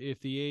if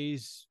the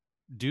A's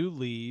do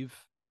leave,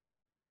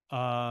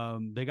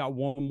 they got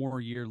one more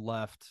year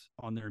left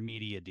on their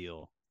media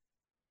deal.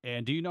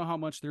 And do you know how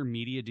much their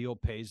media deal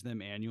pays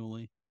them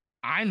annually?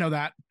 I know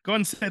that. Go ahead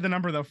and say the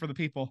number though for the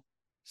people.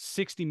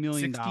 $60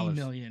 million. $60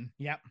 million.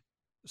 Yep.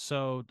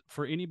 So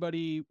for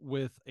anybody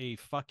with a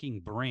fucking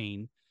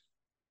brain,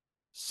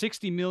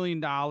 $60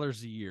 million a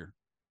year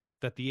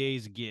that the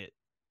A's get,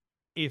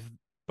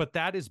 but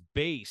that is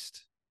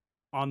based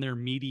on their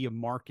media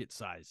market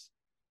size.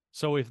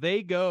 So if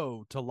they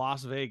go to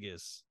Las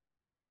Vegas,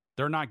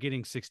 they're not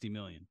getting 60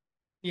 million.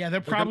 Yeah,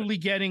 they're probably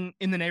getting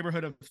in the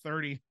neighborhood of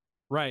 30.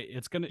 Right.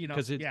 It's gonna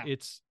because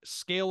it's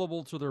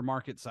scalable to their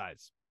market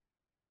size.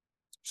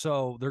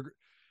 So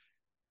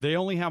they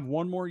only have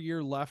one more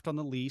year left on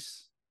the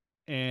lease.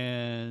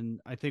 And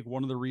I think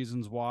one of the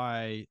reasons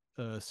why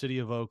the city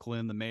of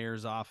Oakland, the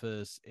mayor's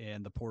office,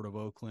 and the port of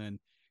Oakland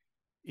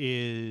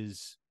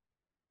is,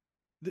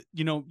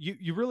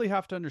 you really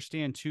have to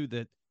understand too,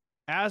 that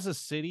as a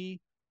city,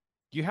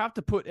 you have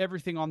to put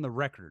everything on the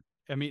record.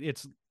 I mean,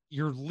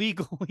 you're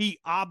legally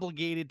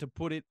obligated to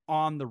put it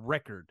on the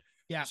record.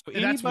 Yeah. So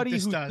anybody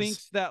who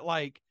thinks that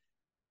like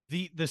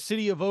the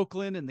city of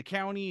Oakland and the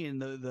county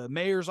and the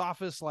mayor's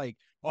office, like,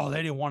 oh,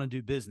 they didn't want to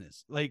do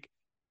business. Like,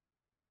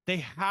 they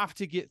have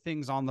to get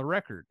things on the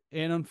record.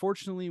 And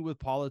unfortunately with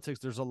politics,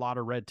 there's a lot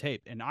of red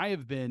tape. And I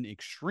have been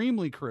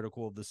extremely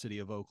critical of the city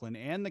of Oakland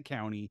and the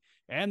county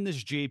and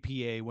this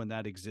JPA when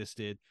that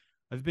existed.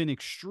 I've been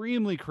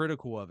extremely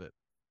critical of it.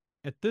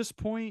 At this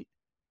point,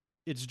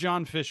 it's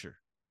John Fisher.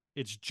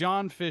 It's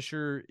John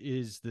Fisher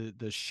is the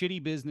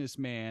shitty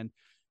businessman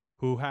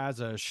who has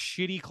a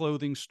shitty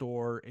clothing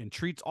store and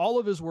treats all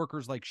of his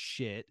workers like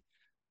shit.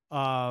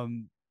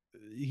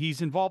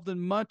 He's involved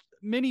in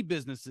many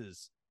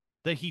businesses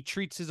that he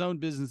treats his own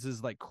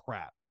businesses like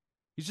crap.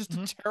 He's just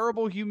a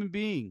terrible human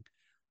being.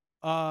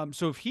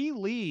 So if he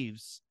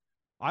leaves,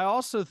 I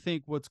also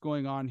think what's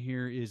going on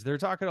here is they're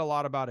talking a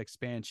lot about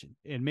expansion,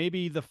 and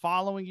maybe the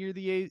following year,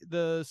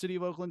 the city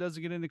of Oakland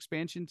doesn't get an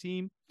expansion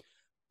team,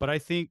 but I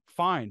think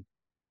fine.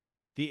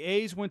 The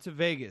A's went to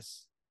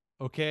Vegas.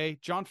 Okay.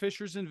 John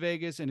Fisher's in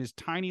Vegas in his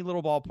tiny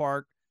little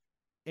ballpark,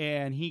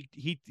 and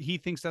he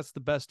thinks that's the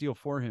best deal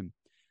for him.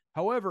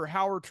 However,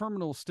 Howard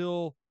Terminal is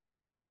still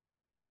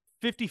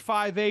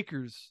 55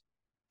 acres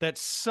that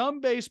some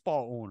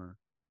baseball owner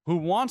who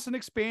wants an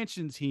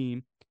expansion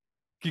team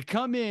could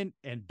come in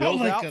and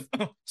build out.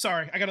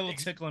 Sorry, I got a little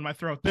tickle in my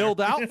throat.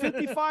 Build out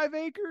 55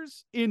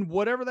 acres in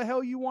whatever the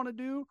hell you want to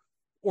do,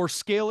 or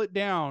scale it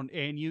down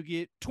and you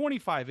get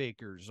 25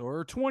 acres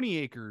or 20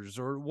 acres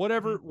or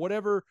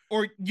whatever.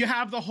 Or you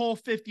have the whole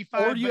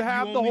 55, or you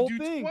have the whole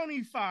thing.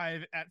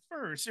 25 at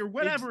first, or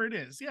whatever it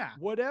is. Yeah.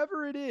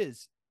 Whatever it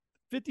is,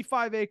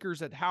 55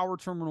 acres at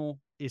Howard Terminal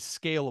is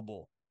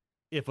scalable.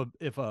 If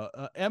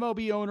a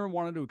MLB owner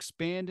wanted to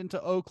expand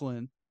into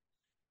Oakland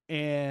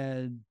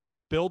and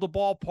build a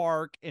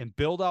ballpark and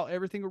build out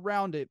everything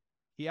around it,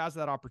 he has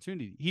that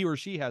opportunity. He or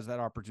she has that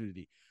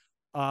opportunity.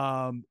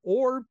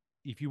 Or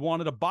if you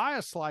wanted to buy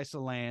a slice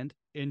of land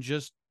and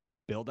just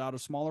build out a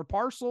smaller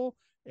parcel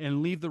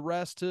and leave the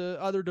rest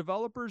to other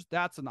developers,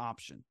 that's an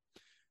option.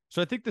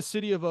 So I think the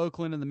city of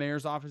Oakland and the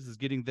mayor's office is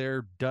getting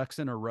their ducks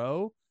in a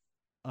row.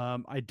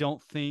 I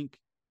don't think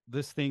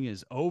this thing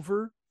is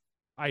over.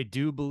 I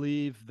do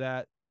believe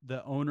that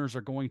the owners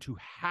are going to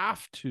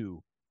have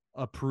to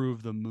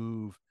approve the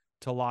move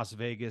to Las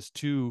Vegas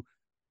to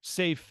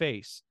save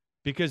face,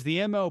 because the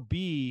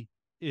MLB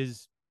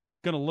is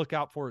going to look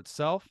out for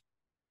itself.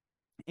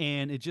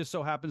 And it just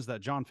so happens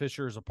that John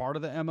Fisher is a part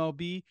of the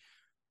MLB,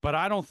 but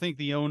I don't think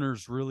the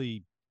owners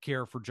really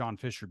care for John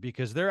Fisher,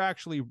 because they're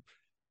actually,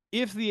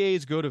 if the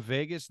A's go to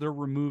Vegas, they're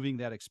removing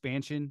that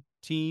expansion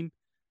team,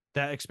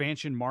 that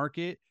expansion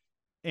market.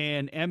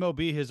 And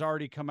MLB has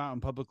already come out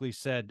and publicly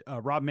said,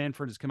 Rob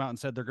Manfred has come out and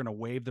said they're going to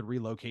waive the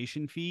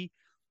relocation fee.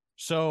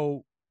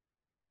 So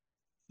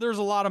there's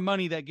a lot of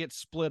money that gets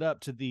split up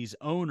to these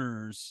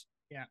owners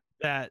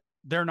that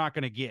they're not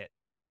going to get.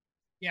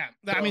 Yeah.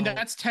 I mean,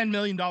 that's $10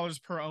 million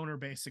per owner,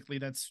 basically.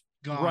 That's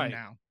gone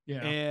now.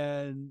 Yeah.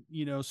 And,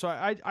 so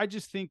I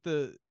just think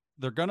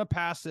they're going to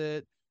pass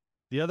it.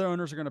 The other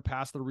owners are going to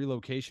pass the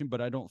relocation,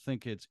 but I don't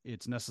think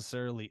it's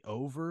necessarily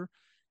over.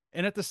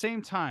 And at the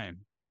same time,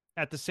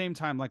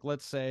 like,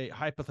 let's say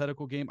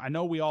hypothetical game. I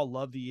know we all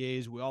love the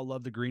A's. We all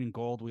love the green and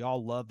gold. We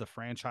all love the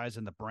franchise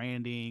and the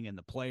branding and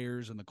the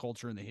players and the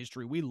culture and the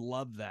history. We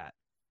love that.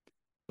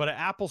 But an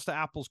apples to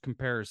apples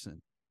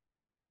comparison,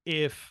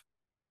 if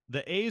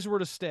the A's were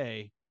to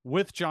stay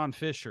with John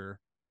Fisher,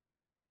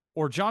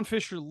 or John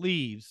Fisher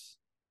leaves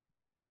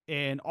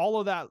and all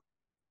of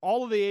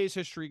the A's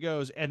history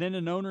goes, and then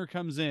an owner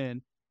comes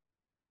in,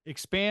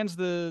 expands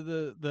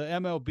the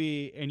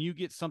MLB, and you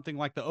get something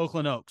like the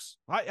Oakland Oaks,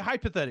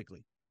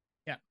 hypothetically.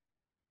 Yeah.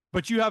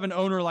 But you have an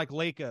owner like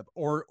Lacob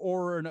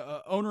or an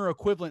owner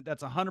equivalent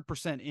that's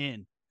 100%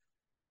 in.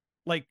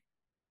 Like,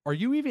 are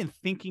you even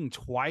thinking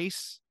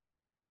twice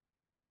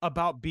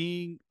about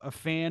being a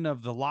fan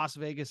of the Las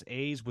Vegas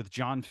A's with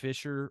John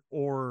Fisher,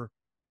 or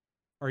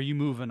are you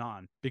moving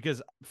on?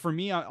 Because for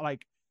me,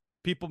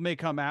 people may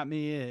come at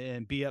me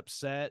and be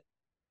upset,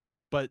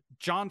 but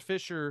John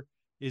Fisher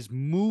is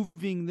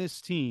moving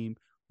this team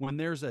when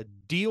there's a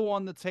deal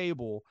on the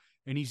table,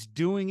 and he's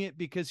doing it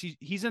because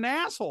he's an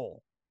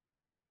asshole.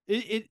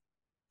 He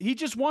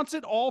just wants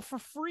it all for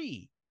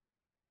free.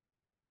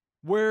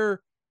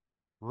 Where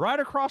right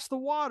across the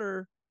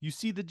water, you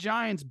see the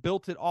Giants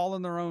built it all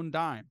in their own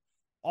dime.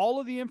 All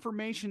of the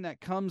information that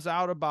comes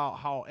out about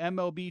how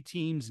MLB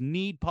teams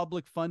need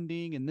public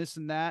funding and this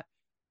and that,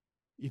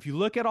 if you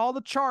look at all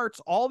the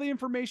charts, all the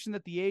information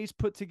that the A's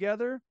put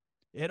together,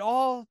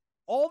 all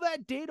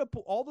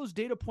those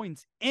data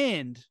points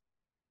end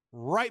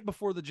right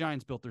before the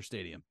Giants built their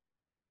stadium.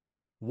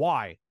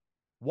 Why?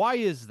 Why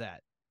is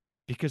that?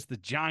 Because the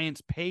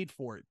Giants paid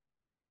for it.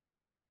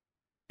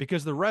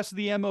 Because the rest of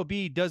the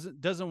MLB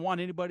doesn't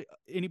want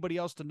anybody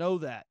else to know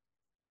that.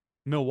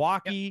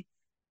 Milwaukee,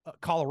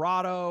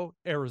 Colorado,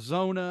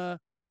 Arizona,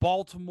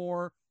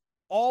 Baltimore,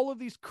 all of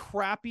these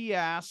crappy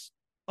ass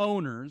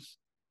owners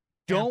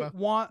don't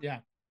want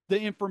the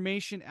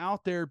information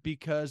out there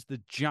because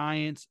the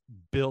Giants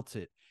built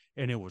it,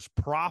 and it was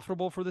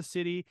profitable for the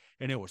city,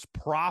 and it was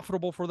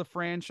profitable for the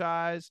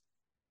franchise,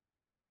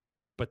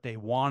 but they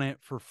want it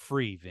for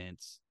free,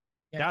 Vince.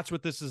 Yeah. That's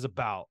what this is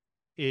about,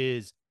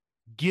 is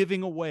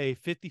giving away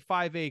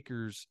 55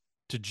 acres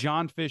to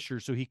John Fisher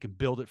so he can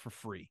build it for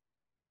free.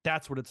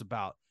 That's what it's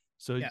about.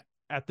 So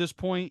at this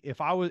point,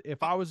 if I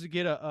was to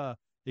get a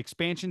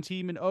expansion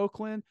team in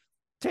Oakland,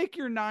 take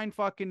your 9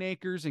 fucking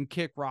acres and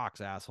kick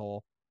rocks,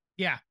 asshole.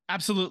 Yeah,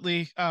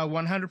 absolutely.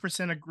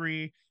 100%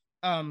 agree.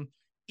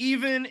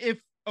 Even if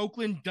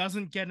Oakland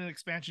doesn't get an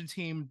expansion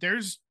team,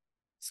 there's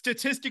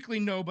statistically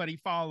nobody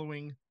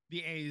following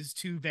the A's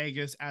to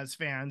Vegas as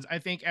fans. I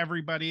think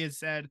everybody has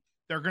said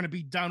they're going to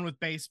be done with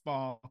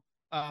baseball.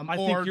 I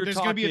think there's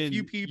going to be a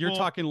few people. You're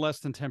talking less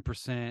than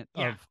 10%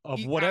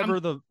 of whatever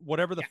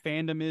the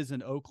fandom is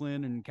in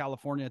Oakland and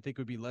California. I think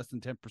it would be less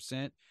than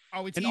 10%.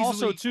 Oh, it's and easily,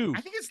 also too.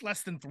 I think it's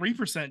less than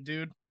 3%,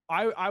 dude.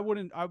 I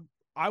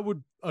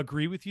would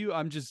agree with you.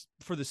 I'm just,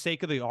 for the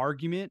sake of the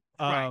argument,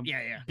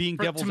 being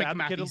devil's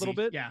advocate a little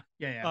bit.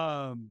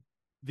 Yeah.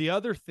 The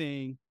other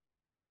thing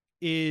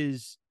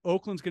is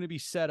Oakland's going to be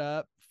set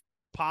up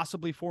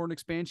possibly for an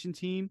expansion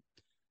team,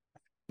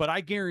 but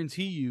I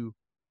guarantee you,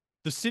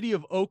 the city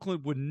of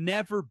Oakland would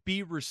never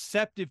be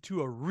receptive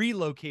to a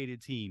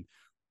relocated team.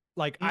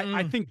 Like,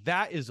 I think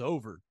that is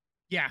over.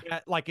 Yeah.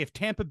 Like, if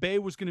Tampa Bay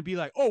was going to be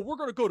like, oh, we're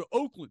going to go to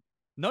Oakland.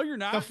 No, you're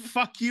not. The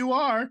fuck you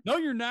are. No,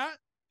 you're not.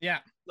 Yeah.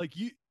 Like,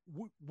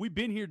 we've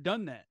been here,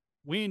 done that.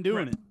 We ain't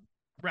doing it.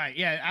 Right.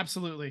 Yeah,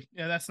 absolutely.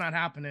 Yeah, that's not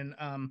happening.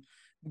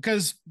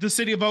 Because the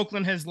city of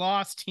Oakland has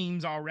lost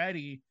teams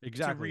already to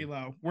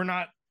relo. We're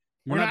not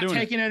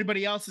taking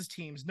anybody else's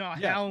teams. No,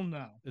 hell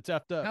no. It's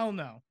effed up. Hell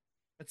no.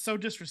 It's so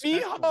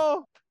disrespectful.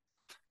 Mijo.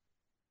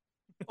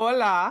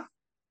 Hola.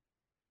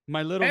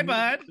 My little hey,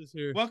 bud. Is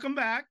here. Welcome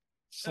back.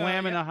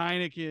 Slamming a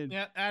Heineken.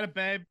 Yeah, atta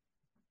babe.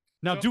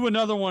 Now do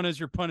another one as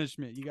your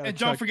punishment. You got and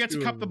don't forget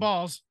to cup the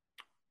balls.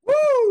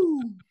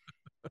 Woo!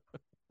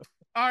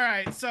 All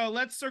right, so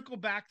let's circle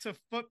back to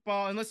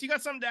football. Unless you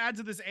got something to add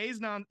to this A's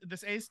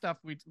stuff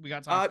we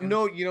got talking.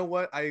 No, you know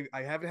what? I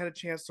haven't had a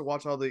chance to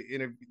watch all the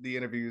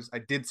interviews. I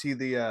did see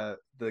the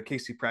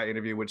Casey Pratt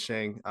interview with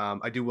Shang.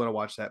 I do want to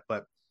watch that,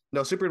 but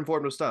no, super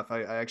informative stuff.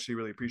 I actually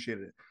really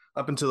appreciated it.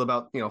 Up until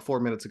about 4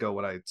 minutes ago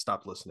when I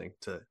stopped listening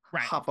to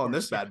hop on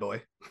this bad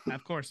boy.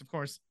 Of course.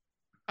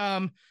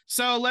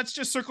 So let's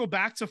just circle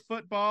back to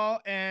football,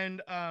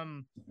 and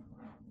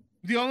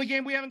the only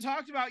game we haven't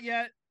talked about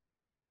yet.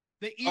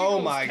 The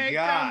Eagles take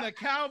down the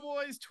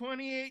Cowboys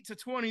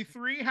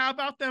 28-23. How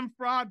about them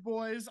fraud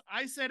boys?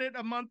 I said it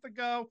a month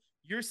ago.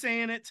 You're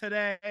saying it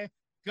today.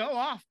 Go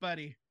off,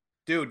 buddy.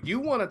 Dude, you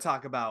want to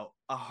talk about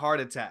a heart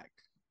attack.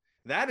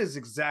 That is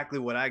exactly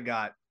what I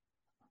got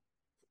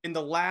in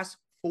the last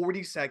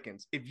 40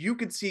 seconds. If you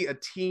could see a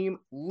team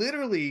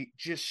literally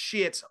just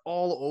shit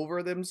all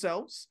over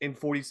themselves in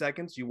 40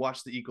 seconds, you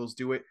watch the Eagles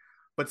do it.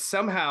 But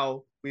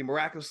somehow we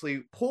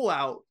miraculously pull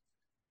out,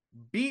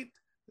 beat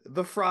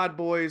the fraud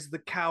boys, the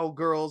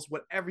cowgirls,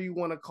 whatever you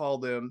want to call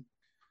them.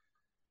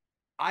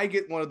 I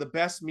get one of the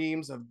best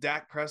memes of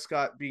Dak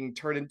Prescott being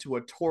turned into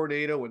a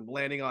tornado and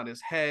landing on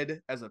his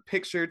head as a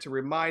picture to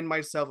remind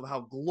myself of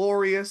how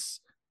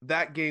glorious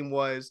that game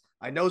was.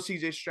 I know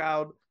CJ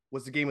Stroud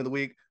was the game of the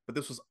week, but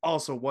this was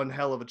also one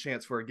hell of a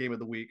chance for a game of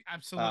the week.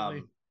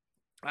 Absolutely.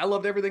 I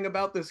loved everything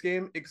about this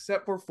game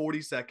except for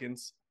 40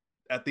 seconds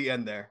at the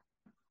end there.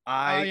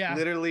 I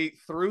literally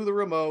threw the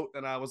remote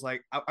and I was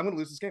like, I'm going to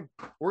lose this game.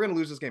 We're going to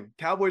lose this game.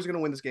 Cowboys are going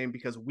to win this game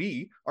because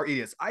we are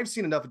idiots. I've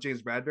seen enough of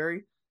James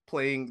Bradbury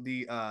playing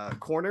the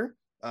corner.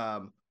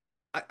 I'm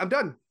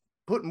done.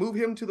 Move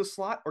him to the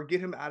slot or get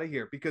him out of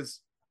here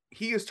because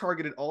he is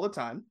targeted all the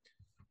time.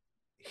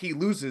 He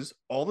loses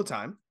all the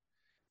time.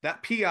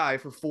 That PI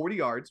for 40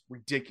 yards,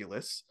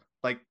 ridiculous.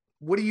 Like,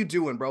 what are you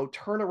doing, bro?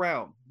 Turn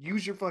around.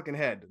 Use your fucking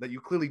head that you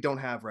clearly don't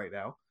have right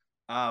now.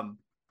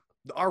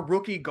 Our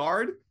rookie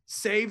guard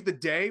saved the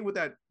day with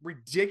that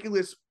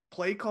ridiculous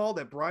play call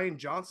that Brian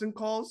Johnson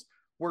calls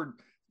where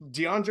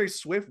DeAndre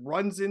Swift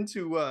runs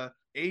into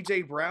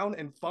AJ Brown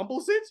and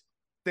fumbles it.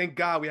 Thank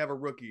God we have a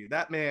rookie.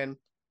 That man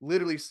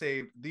literally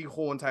saved the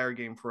whole entire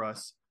game for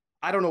us.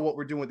 I don't know what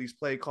we're doing with these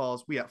play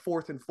calls. We have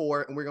 4th and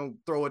 4, and we're going to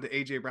throw it to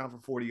AJ Brown for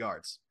 40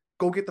 yards.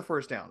 Go get the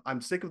first down.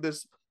 I'm sick of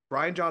this.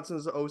 Brian Johnson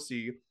is the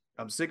OC.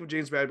 I'm sick of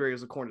James Bradbury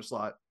as a corner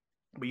slot.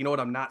 But you know what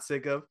I'm not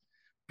sick of?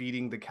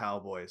 Beating the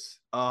Cowboys.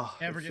 Oh,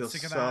 Never get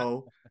sick of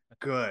so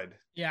good.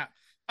 Yeah.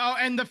 Oh,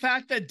 and the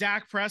fact that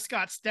Dak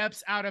Prescott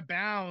steps out of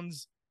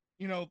bounds,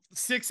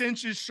 6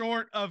 inches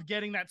short of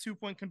getting that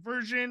 2-point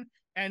conversion.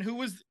 And who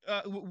was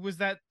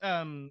that?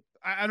 I don't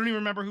even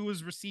remember who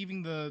was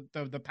receiving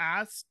the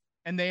pass.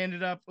 And they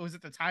ended up, was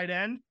it the tight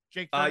end?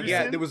 Jake Ferguson?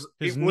 Yeah, there was.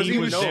 His knee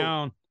was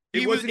down.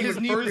 His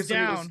knee was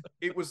down.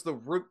 It was the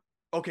root.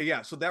 Okay,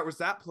 yeah. So that was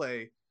that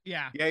play.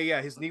 Yeah.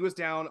 Yeah. His knee was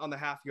down on the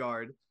half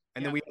yard.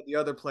 And then we had the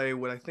other play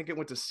when I think it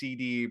went to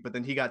CD, but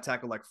then he got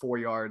tackled like 4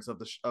 yards of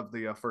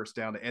the first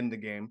down to end the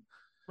game.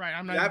 Right.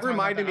 I'm not. That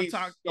reminded me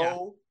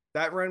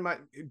That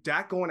reminded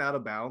Dak going out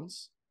of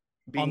bounds.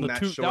 Being on the that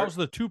two, short. That was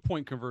the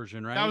 2-point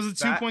conversion, right? That was a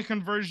 2-point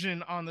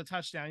conversion on the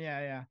touchdown.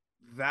 Yeah.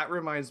 That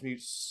reminds me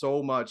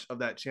so much of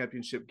that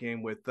championship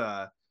game with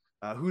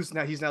he's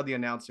now the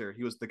announcer.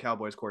 He was the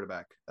Cowboys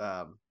quarterback.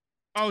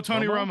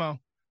 Tony Romo.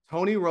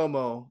 Tony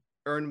Romo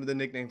earned the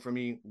nickname for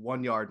me,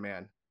 1 yard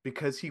man,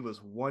 because he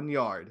was 1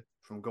 yard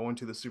from going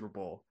to the Super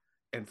Bowl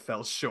and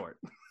fell short.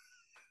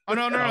 Oh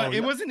no.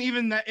 It wasn't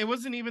even that. It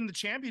wasn't even the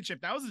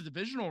championship. That was a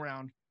divisional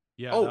round.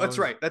 Yeah. That's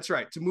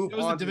right. To move on.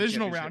 It was a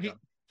divisional round.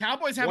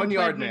 Cowboys haven't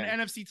played in an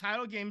NFC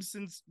title game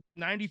since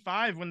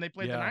 '95 when they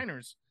played the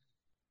Niners.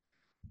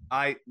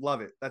 I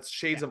love it. That's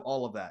shades of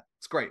all of that.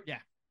 It's great. Yeah.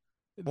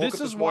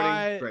 This is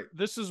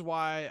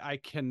why I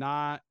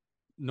cannot,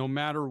 no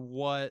matter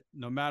what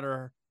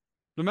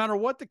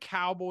the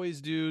Cowboys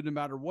do, no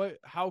matter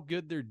how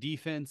good their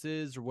defense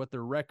is or what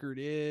their record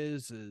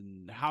is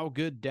and how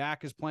good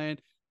Dak is playing,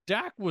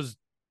 Dak was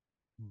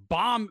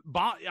bomb.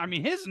 I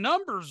mean, his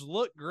numbers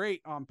look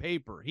great on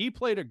paper. He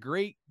played a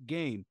great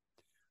game.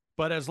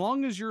 But as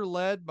long as you're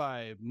led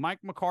by Mike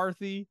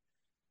McCarthy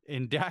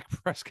and Dak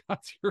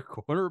Prescott's your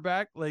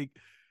quarterback, like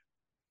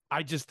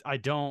I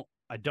don't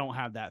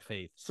have that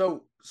faith.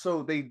 So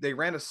they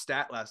ran a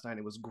stat last night.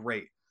 It was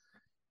great.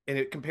 And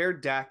it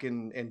compared Dak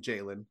and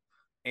Jalen.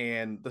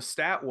 And the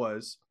stat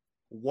was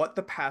what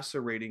the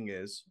passer rating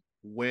is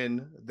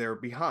when they're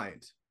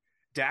behind.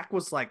 Dak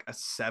was like a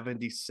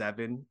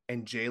 77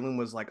 and Jalen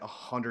was like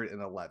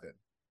 111.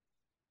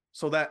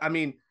 So that, I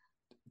mean,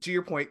 to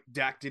your point,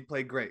 Dak did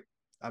play great.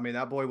 I mean,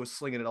 that boy was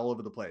slinging it all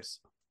over the place.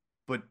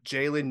 But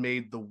Jalen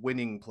made the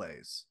winning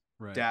plays.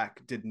 Right.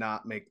 Dak did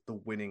not make the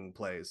winning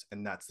plays,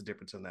 and that's the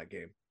difference in that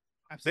game.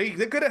 Absolutely.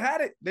 They could have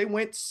had it. They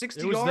went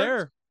 60 yards.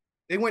 There.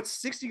 They went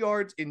 60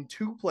 yards in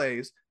 2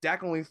 plays.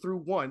 Dak only threw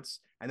once,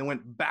 and then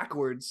went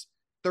backwards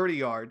 30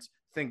 yards.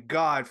 Thank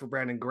God for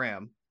Brandon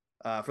Graham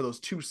for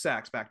those 2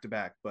 sacks back to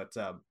back. But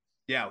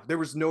there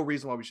was no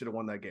reason why we should have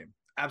won that game.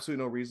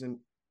 Absolutely no reason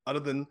other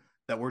than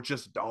that we're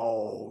just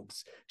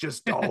dogs,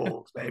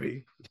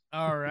 baby.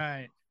 All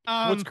right.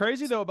 What's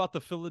crazy though about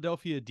the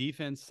Philadelphia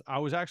defense, I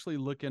was actually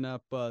looking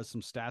up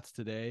some stats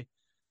today,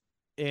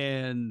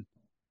 and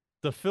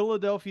the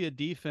Philadelphia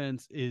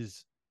defense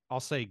is, I'll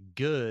say,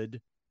 good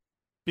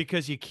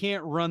because you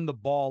can't run the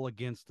ball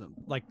against them.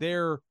 Like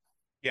they're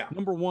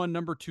number 1,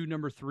 number 2,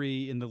 number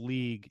 3 in the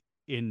league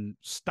in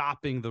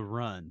stopping the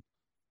run.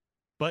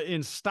 But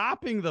in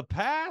stopping the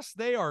pass,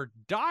 they are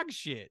dog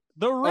shit.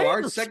 The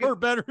Raiders are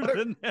better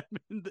than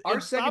them. Our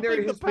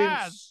secondary has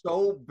been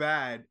so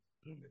bad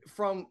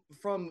from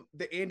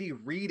the Andy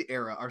Reid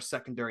era. Our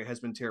secondary has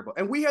been terrible,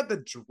 and we had the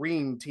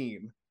dream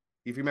team.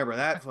 If you remember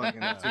that fucking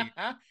team,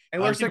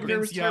 and our secondary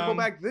was terrible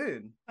back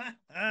then.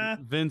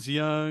 Vince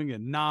Young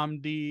and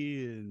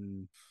Namdi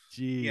and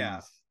geez.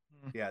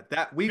 Yeah,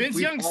 that we've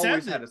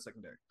always had a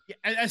secondary.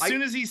 As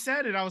soon as he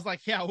said it, I was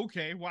like, yeah,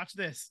 okay, watch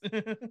this.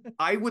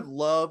 I would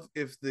love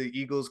if the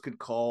Eagles could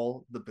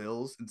call the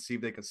Bills and see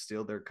if they could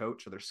steal their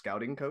coach or their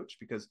scouting coach,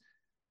 because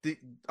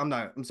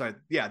I'm sorry.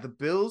 Yeah, the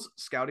Bills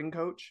scouting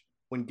coach,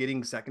 when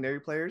getting secondary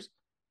players,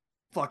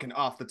 fucking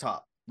off the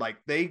top. Like,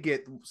 they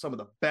get some of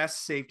the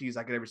best safeties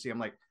I could ever see. I'm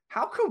like,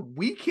 how come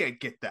we can't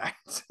get that?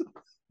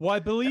 Well, I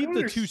believe don't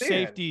the two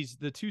understand.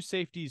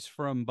 safeties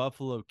from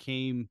Buffalo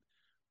came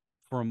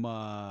from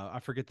I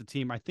forget the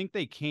team. I think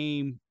they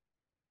came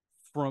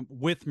from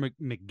with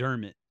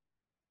McDermott.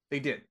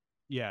 They did.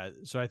 Yeah,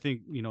 so I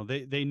think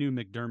they knew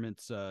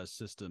McDermott's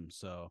system.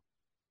 So,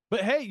 but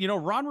hey,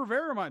 Ron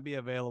Rivera might be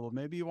available.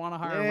 Maybe you want to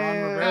hire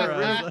Ron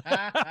Rivera.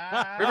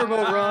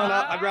 Riverboat Ron.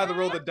 I'd rather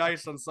roll the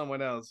dice on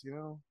someone else.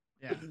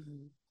 Yeah,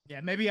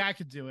 yeah. Maybe I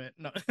could do it.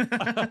 No.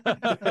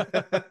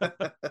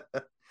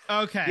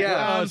 Okay.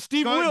 Yeah.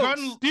 Steve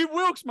Wilkes. Steve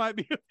Wilkes might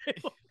be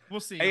available. We'll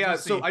see. Hey, we'll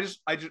so see.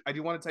 I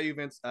do want to tell you,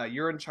 Vince,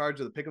 you're in charge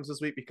of the pick'ems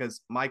this week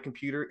because my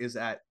computer is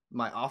at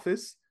my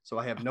office, so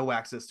I have no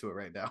access to it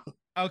right now.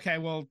 Okay,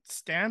 well,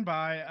 stand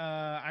by.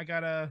 I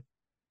gotta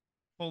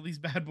pull these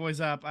bad boys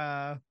up.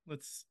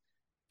 Let's.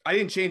 I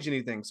didn't change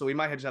anything, so we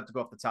might just have to go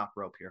off the top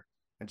rope here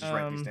and just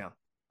write these down.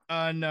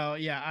 No,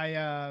 yeah,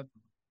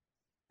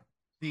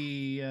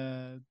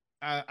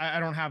 I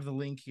don't have the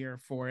link here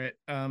for it.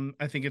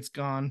 I think it's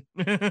gone.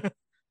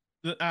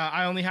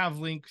 I only have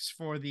links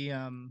for the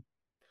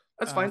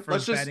That's fine.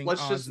 Let's just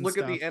look stuff.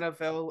 at the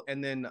NFL,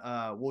 and then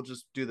we'll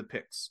just do the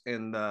picks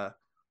and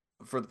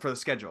for the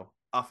schedule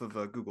off of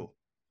Google,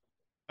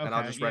 and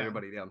I'll just write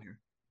everybody down here.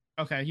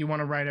 Okay, you want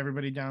to write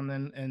everybody down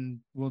then, and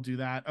we'll do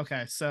that.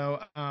 Okay,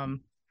 so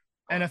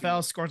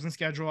NFL scores and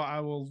schedule. I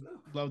will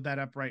load that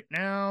up right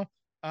now.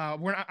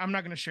 I'm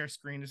not going to share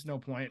screen. There's no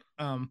point.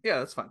 Yeah,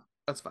 that's fine.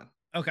 That's fine.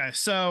 Okay,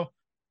 so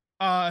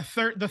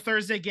the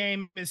Thursday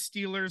game is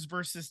Steelers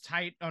versus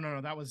Tight. Oh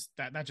no,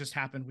 that just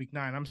happened week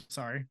 9. I'm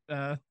sorry.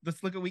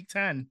 Let's look at week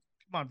 10.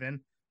 Come on, Vin,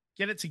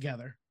 get it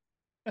together.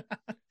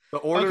 The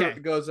order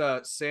goes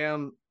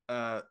Sam,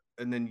 and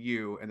then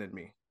you, and then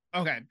me.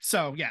 Okay,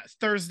 so yeah,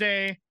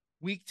 Thursday,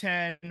 week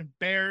 10,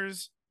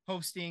 Bears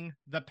hosting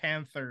the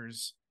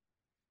Panthers.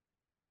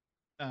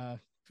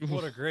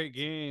 What a great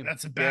game.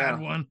 That's a bad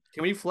one.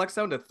 Can we flex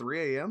down to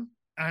 3 a.m.?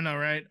 I know,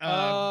 right?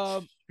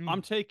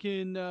 I'm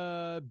taking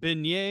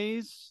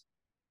beignets,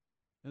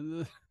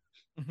 and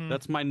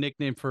that's my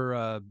nickname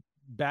for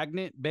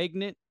Bagnet.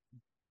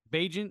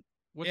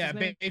 What's his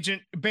name?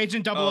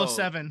 Bagent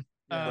 007.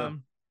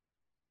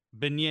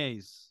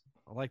 Beignets.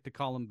 I like to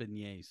call them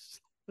beignets.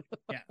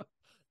 Yeah.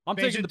 I'm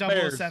taking the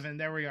Bears. 007.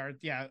 There we are.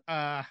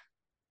 Yeah.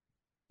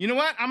 You know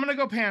what? I'm gonna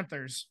go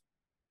Panthers.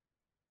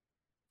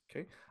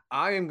 Okay.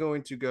 I am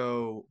going to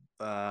go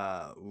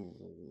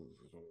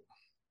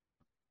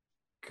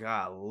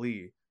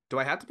golly. Do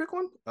I have to pick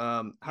one?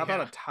 How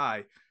about a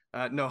tie?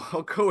 No,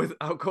 I'll go with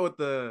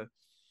the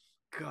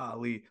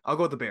golly. I'll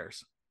go with the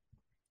Bears.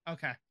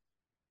 Okay.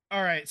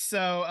 All right.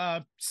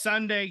 So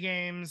Sunday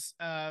games,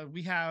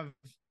 we have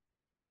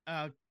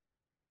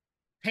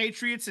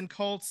Patriots and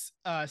Colts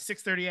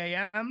 6:30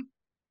 a.m.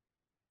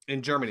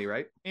 in Germany,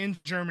 right? In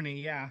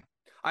Germany, yeah.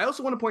 I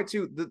also want to point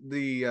to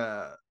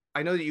the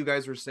I know that you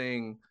guys were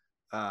saying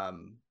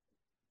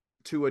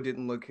Tua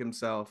didn't look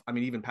himself. I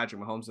mean, even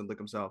Patrick Mahomes didn't look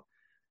himself.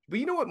 But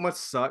you know what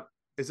must suck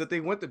is that they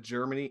went to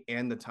Germany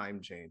and the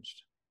time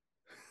changed.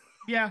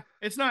 Yeah,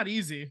 it's not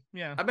easy.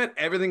 Yeah. I bet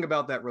everything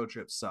about that road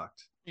trip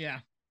sucked. Yeah,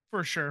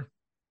 for sure.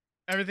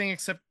 Everything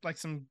except like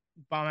some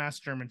bomb ass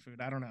German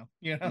food. I don't know.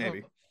 Yeah.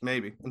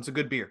 Maybe. It's a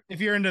good beer.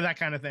 If you're into that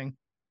kind of thing.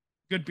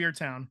 Good beer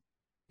town.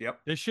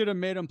 Yep. They should have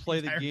made him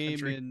play the game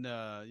country. in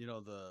the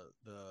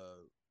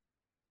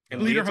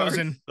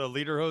Lederhosen. The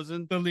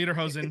Lederhosen. The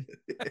Lederhosen.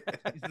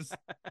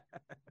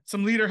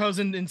 Some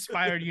Lederhosen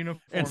inspired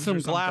uniforms. And some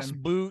glass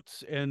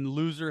boots, and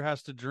loser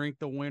has to drink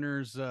the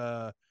winners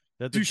that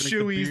do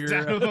shoeies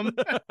out of them.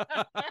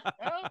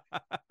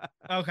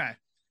 Okay.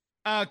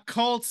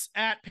 Colts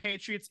at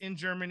Patriots in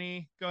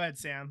Germany. Go ahead,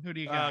 Sam. Who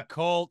do you got?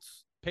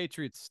 Colts.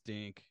 Patriots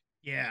stink.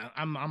 Yeah,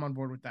 I'm on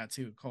board with that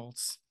too.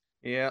 Colts.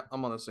 Yeah,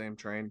 I'm on the same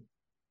train.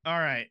 All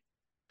right.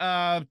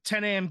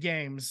 10 a.m.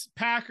 games.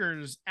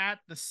 Packers at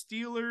the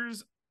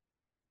Steelers.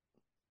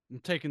 I'm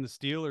taking the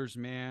Steelers,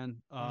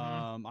 man.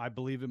 I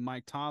believe in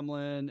Mike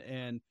Tomlin.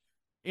 And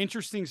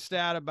interesting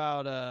stat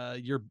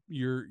about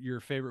your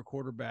favorite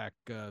quarterback,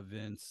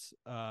 Vince,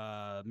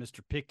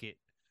 Mr. Pickett.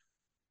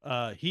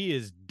 He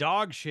is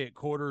dog shit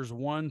quarters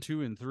 1,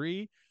 2, and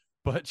 3,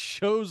 but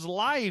shows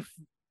life.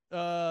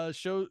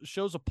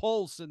 Shows a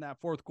pulse in that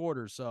fourth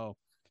quarter. So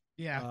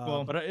yeah,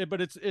 well, but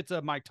it's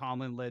a Mike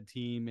Tomlin led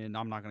team, and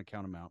I'm not going to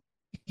count him out.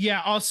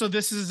 Yeah. Also,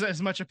 this is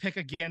as much a pick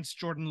against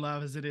Jordan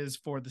Love as it is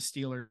for the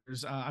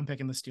Steelers. I'm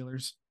picking the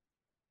Steelers.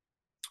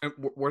 And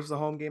where's the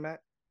home game at?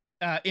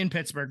 In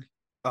Pittsburgh.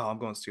 Oh, I'm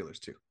going Steelers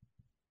too.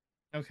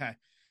 Okay.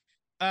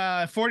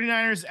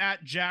 49ers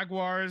at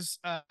Jaguars.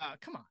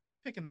 Come on,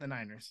 picking the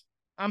Niners.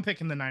 I'm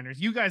picking the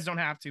Niners. You guys don't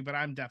have to, but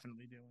I'm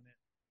definitely doing it.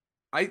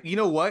 You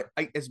know what?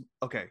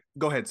 Okay.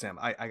 Go ahead, Sam.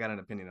 I got an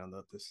opinion on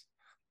this.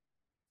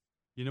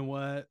 You know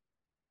what?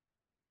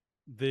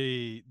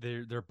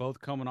 they're both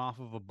coming off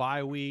of a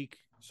bye week,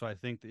 so I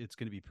think it's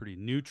going to be pretty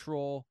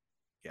neutral.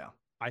 Yeah.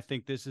 I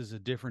think this is a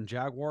different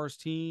Jaguars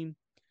team.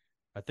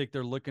 I think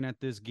they're looking at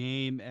this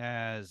game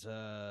as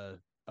a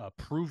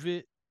prove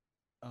it,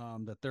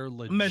 that they're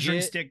legit.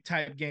 Measuring stick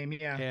type game,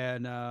 yeah.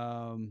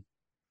 And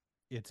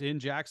it's in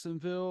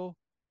Jacksonville,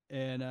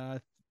 and I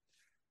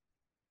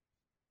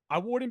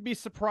wouldn't be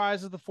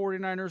surprised if the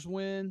 49ers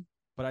win,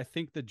 but I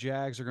think the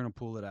Jags are going to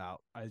pull it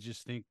out. I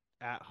just think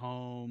at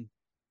home,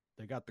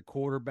 they got the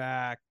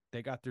quarterback,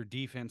 they got their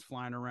defense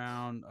flying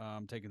around.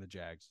 Taking the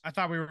Jags. I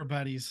thought we were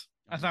buddies.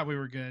 I thought we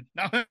were good.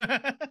 No.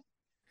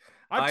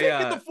 I'm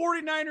taking the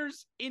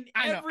 49ers in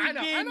every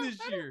game this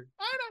year.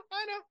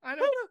 I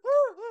know.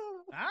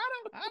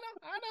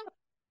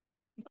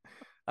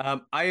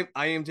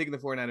 I am taking the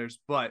 49ers,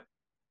 but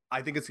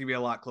I think it's gonna be a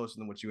lot closer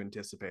than what you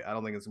anticipate. I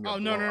don't think it's gonna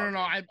be. Oh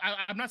no!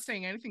 I'm not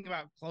saying anything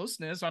about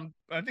closeness.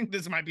 I think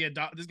this might be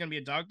this is gonna be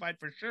a dogfight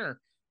for sure.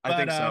 I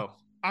think so.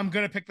 I'm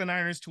gonna pick the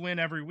Niners to win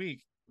every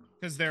week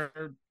because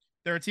they're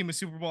a team with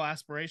Super Bowl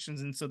aspirations,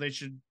 and so they're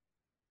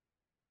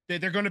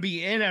going to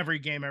be in every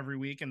game every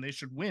week, and they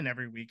should win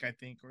every week, I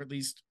think, or at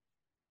least,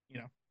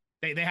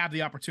 they have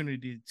the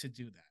opportunity to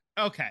do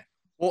that. Okay.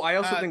 Well, I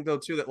also think though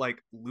too that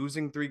like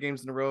losing 3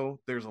 games in a row,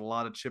 there's a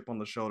lot of chip on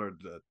the shoulder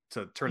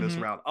to turn this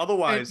around.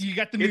 Otherwise, you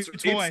got the new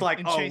toy. It's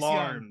like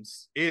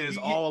alarms. It is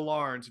all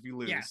alarms if you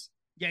lose.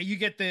 Yeah, you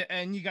get the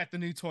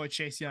new toy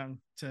Chase Young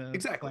to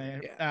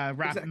play,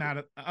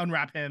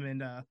 unwrap him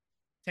and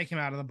take him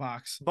out of the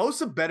box.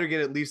 Bosa better get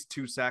at least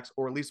 2 sacks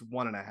or at least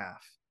 1.5.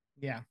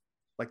 Yeah.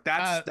 Like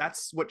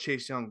that's what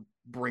Chase Young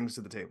brings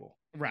to the table.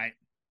 Right.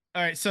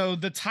 All right. So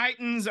the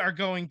Titans are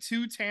going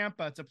to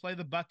Tampa to play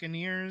the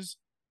Buccaneers.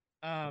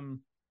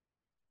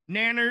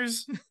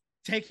 Nanners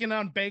taking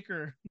on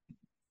Baker.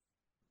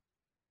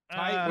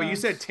 Well, you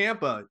said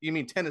Tampa. You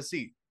mean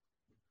Tennessee?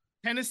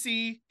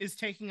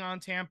 Taking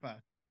on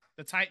Tampa.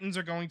 The Titans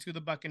are going to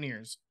the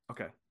Buccaneers.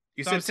 Okay.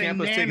 You said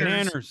Tampa's taking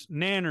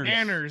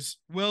Nanners.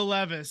 Will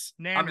Levis.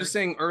 Nanners. I'm just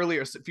saying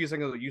earlier, a few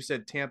seconds ago, you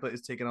said Tampa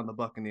is taking on the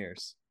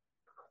Buccaneers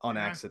on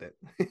accident.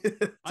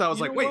 So I was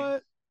like, wait.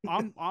 What?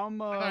 I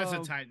thought I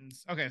said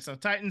Titans. Okay, so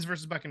Titans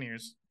versus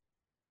Buccaneers.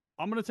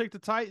 I'm gonna take the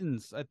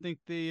Titans. I think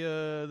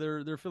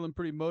they're feeling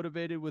pretty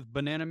motivated with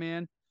Banana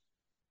Man,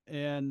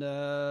 and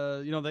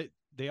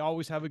they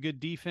always have a good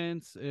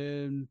defense.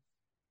 And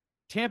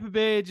Tampa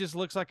Bay just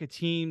looks like a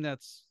team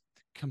that's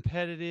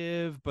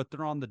competitive, but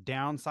they're on the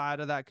downside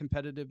of that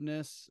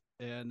competitiveness.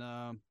 And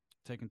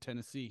taking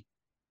Tennessee.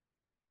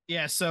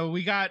 Yeah, so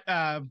we got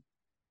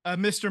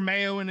Mr.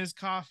 Mayo in his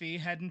coffee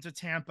heading to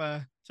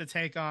Tampa to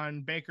take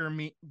on Baker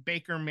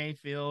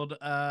Mayfield.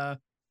 I'll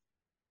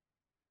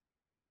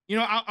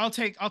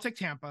take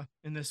Tampa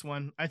in this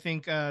one. I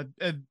think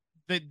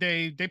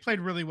they played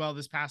really well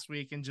this past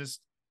week and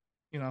just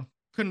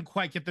couldn't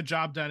quite get the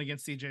job done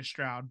against CJ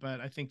Stroud, but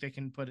I think they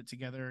can put it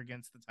together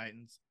against the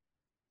Titans.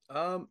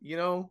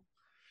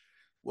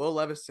 Will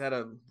Levis had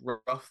a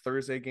rough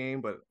Thursday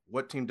game, but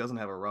what team doesn't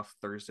have a rough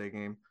Thursday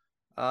game?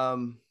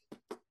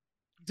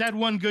 He's had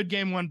one good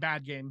game, one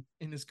bad game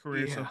in his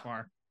career so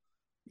far.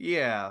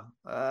 Yeah.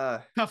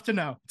 Tough to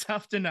know.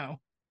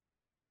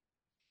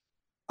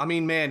 I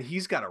mean, man,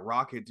 he's got a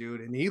rocket, dude,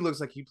 and he looks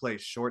like he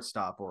plays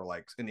shortstop or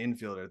like an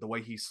infielder. The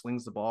way he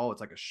slings the ball, it's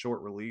like a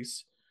short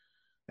release,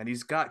 and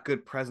he's got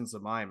good presence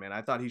of mind, man.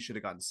 I thought he should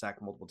have gotten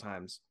sacked multiple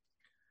times,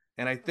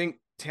 and I think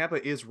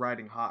Tampa is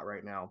riding hot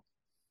right now.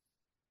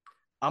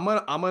 I'm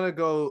gonna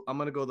go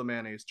the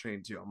mayonnaise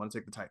train too. I'm gonna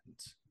take the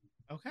Titans.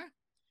 Okay.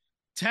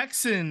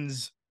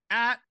 Texans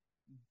at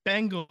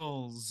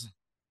Bengals.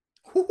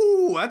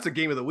 Ooh, that's a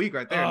game of the week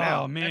right there.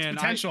 Oh man,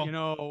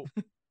 potential.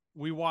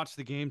 We watched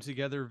the game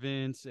together,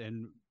 Vince,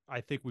 and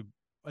I think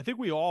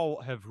we all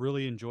have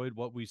really enjoyed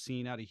what we've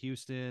seen out of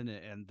Houston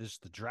and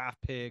just the draft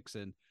picks,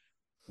 and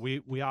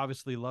we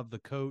obviously love the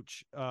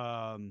coach.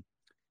 But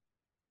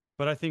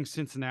I think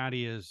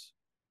Cincinnati is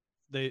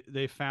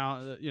they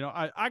found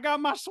I got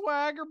my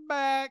swagger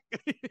back.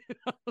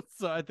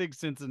 So I think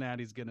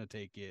Cincinnati's gonna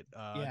take it.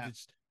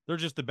 They're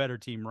just the better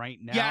team right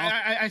now.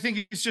 Yeah, I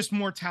think it's just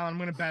more talent. I'm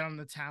going to bet on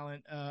the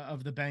talent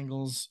of the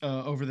Bengals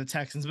over the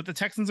Texans, but the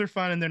Texans are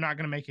fun and they're not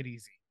going to make it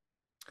easy.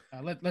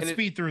 Let's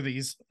speed through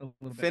these a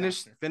little bit.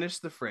 Finish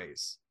the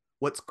phrase.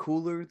 What's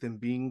cooler than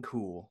being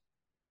cool?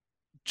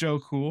 Joe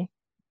Cool.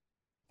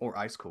 Or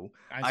Ice Cool.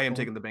 I am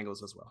taking the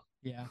Bengals as well.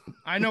 Yeah,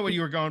 I know what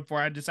you were going for.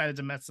 I decided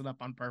to mess it up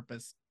on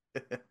purpose.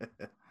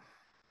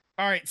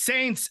 All right,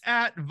 Saints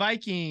at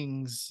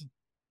Vikings.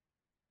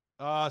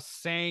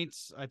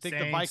 Saints. I think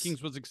the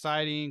Vikings was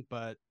exciting,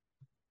 but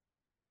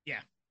yeah,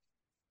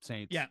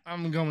 Saints. Yeah,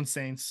 I'm going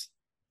Saints.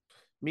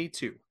 Me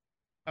too.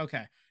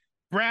 Okay,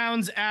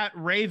 Browns at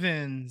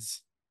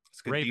Ravens.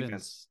 It's good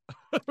defense.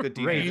 Good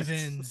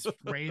defense.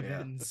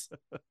 Ravens.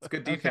 It's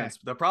good defense.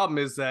 Okay. The problem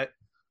is that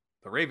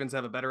the Ravens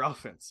have a better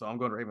offense, so I'm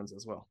going Ravens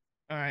as well.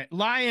 All right,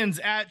 Lions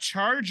at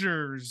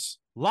Chargers.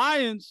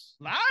 Lions.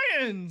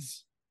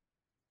 Is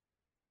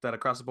that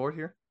across the board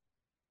here?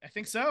 I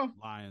think so.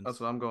 Lions. That's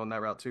what I'm going that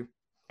route too.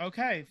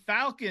 Okay.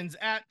 Falcons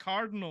at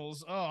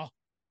Cardinals. Oh,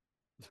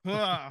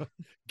 Ugh.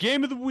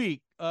 Game of the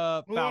week.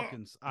 Ugh.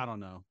 Falcons. I don't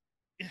know.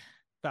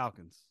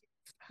 Falcons.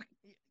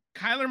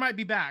 Kyler might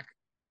be back.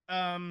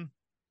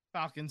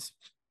 Falcons.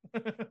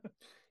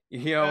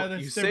 You know,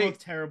 they're both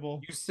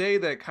terrible. You say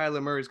that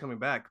Kyler Murray's coming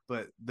back,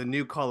 but the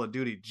new Call of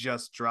Duty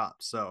just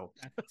dropped, so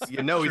That's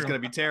you know he's true.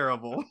 going to be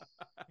terrible.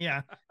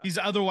 Yeah, he's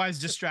otherwise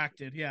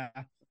distracted. Yeah.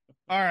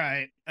 All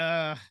right.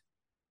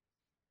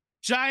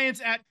 Giants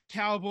at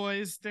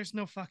Cowboys. There's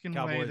no fucking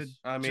way the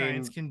Cowboys.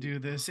 Giants can do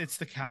this. It's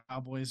the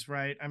Cowboys,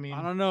 right? I mean,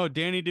 I don't know.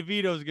 Danny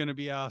DeVito's going to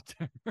be out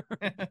there.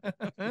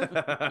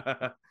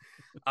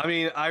 I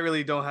mean, I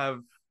really don't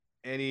have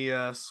any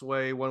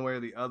sway one way or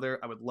the other.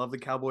 I would love the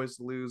Cowboys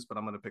to lose, but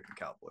I'm going to pick the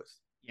Cowboys.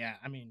 Yeah,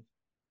 I mean,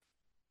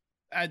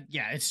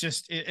 yeah, it's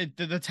just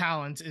the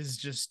talent is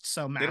just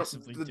so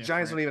massively. The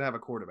Giants don't even have a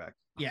quarterback.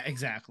 Yeah,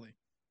 exactly.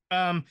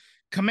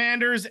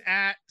 Commanders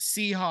at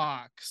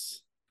Seahawks.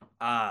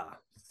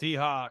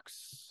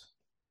 Seahawks.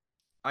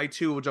 I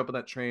too will jump on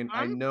that train.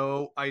 I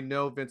know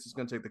Vince is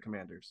going to take the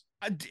Commanders.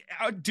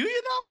 Do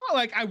you know?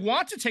 Like, I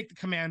want to take the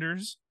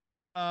Commanders.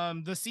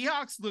 The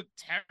Seahawks look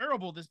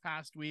terrible this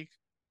past week.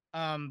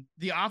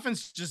 The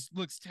offense just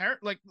looks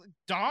like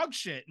dog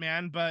shit,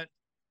 man. But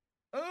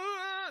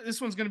this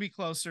one's going to be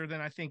closer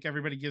than I think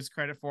everybody gives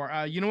credit for.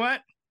 You know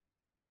what?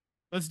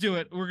 Let's do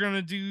it. We're going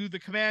to do the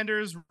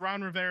Commanders.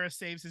 Ron Rivera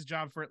saves his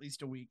job for at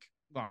least a week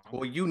long.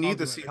 Well, you need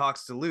the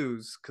Seahawks to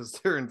lose because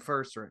they're in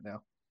first right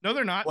now. No,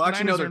 they're not. Well,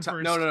 actually, no, they're in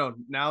first. no.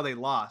 Now they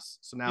lost,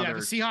 so now the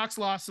Seahawks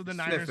lost, so the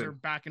Niners sniffing. are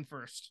back in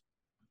first.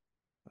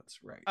 That's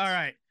right. All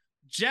right,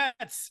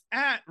 Jets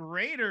at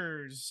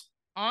Raiders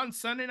on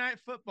Sunday Night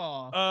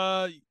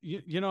Football.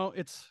 You know,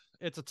 it's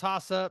a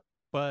toss up,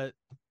 but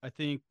I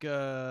think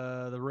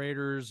the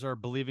Raiders are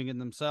believing in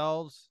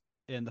themselves,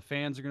 and the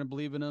fans are going to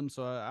believe in them.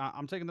 So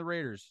I'm taking the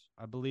Raiders.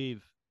 I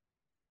believe.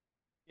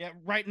 Yeah,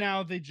 right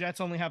now the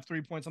Jets only have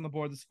 3 points on the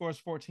board. The score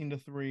is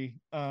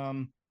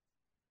 14-3.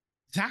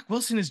 Zach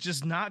Wilson is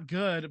just not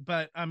good,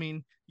 but I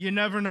mean, you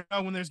never know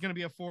when there's going to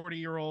be a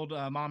 40-year-old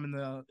mom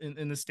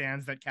in the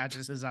stands that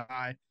catches his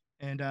eye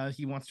and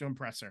he wants to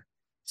impress her.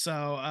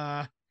 So,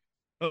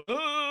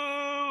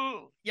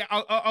 yeah,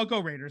 I'll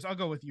go Raiders. I'll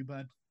go with you,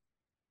 bud.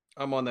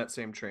 I'm on that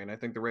same train. I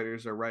think the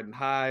Raiders are riding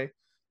high.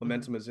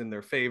 Momentum is in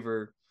their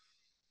favor.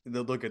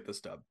 They'll get this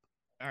dub.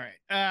 All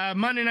right.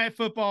 Monday Night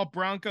Football,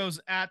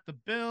 Broncos at the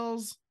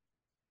Bills.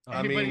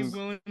 I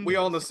mean, we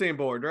all on the same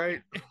board,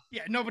 right?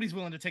 Yeah, nobody's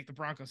willing to take the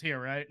Broncos here,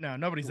 right? No,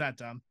 nobody's that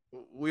dumb.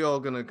 We all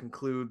gonna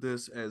conclude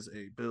this as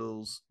a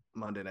Bills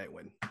Monday night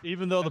win,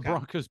 even though the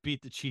Broncos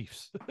beat the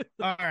Chiefs.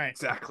 All right,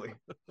 exactly.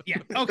 Yeah.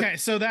 Okay.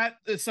 So God,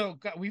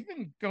 we've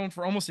been going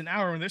for almost an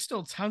hour, and there's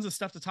still tons of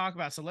stuff to talk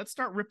about. So let's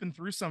start ripping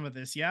through some of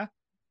this. Yeah.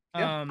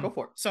 Yeah. Go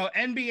for it. So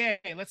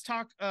NBA. Let's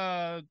talk.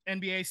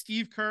 NBA.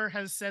 Steve Kerr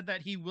has said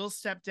that he will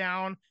step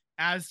down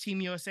as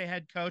Team USA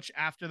head coach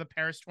after the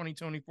Paris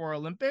 2024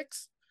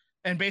 Olympics.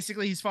 And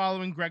basically, he's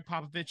following Greg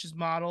Popovich's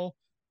model,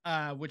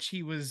 which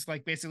he was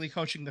like basically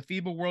coaching the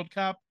FIBA World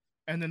Cup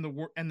and then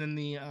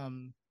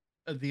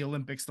the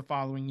Olympics the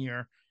following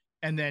year,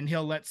 and then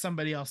he'll let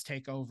somebody else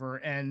take over.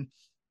 And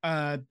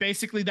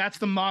basically, that's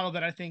the model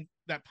that I think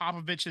that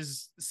Popovich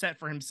has set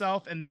for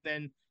himself, and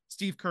then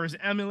Steve Kerr is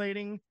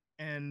emulating.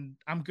 And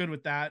I'm good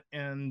with that.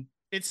 And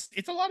it's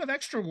a lot of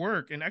extra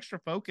work and extra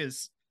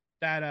focus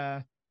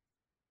that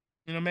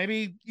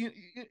maybe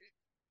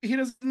he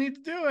doesn't need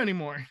to do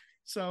anymore.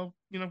 So,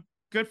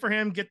 good for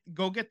him.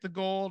 Go get the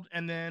gold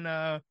and then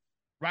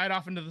ride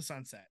off into the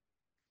sunset.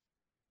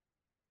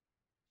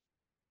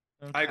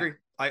 Okay. I agree.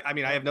 I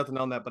mean, I have nothing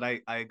on that, but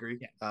I agree.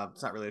 Yeah.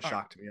 It's not really a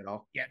shock to me at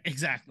all. Yeah,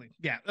 exactly.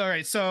 Yeah. All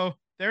right. So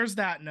there's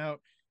that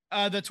note.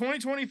 The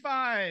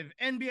 2025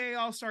 NBA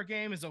All-Star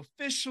Game is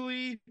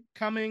officially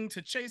coming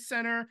to Chase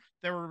Center.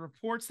 There were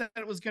reports that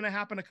it was going to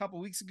happen a couple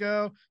weeks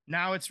ago.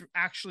 Now it's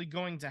actually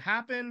going to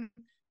happen.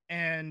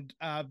 And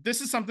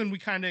this is something we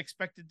kind of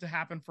expected to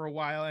happen for a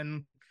while.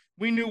 And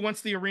we knew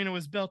once the arena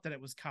was built that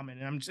it was coming.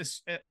 And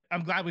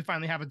I'm glad we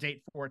finally have a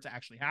date for it to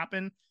actually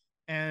happen.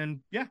 And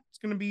yeah, it's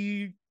going to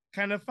be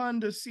kind of fun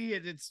to see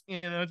it. It's,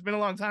 it's been a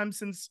long time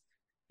since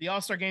the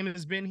All-Star Game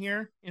has been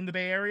here in the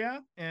Bay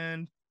Area.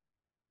 And,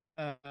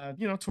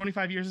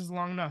 25 years is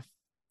long enough.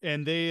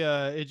 And they,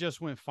 it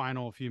just went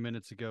final a few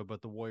minutes ago,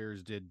 but the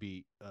Warriors did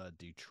beat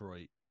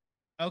Detroit.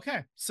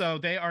 Okay. So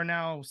they are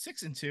now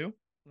 6-2.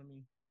 Let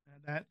me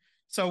add that.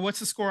 So what's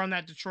the score on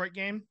that Detroit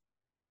game?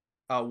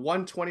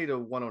 120 to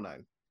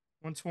 109.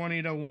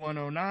 120 to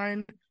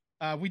 109.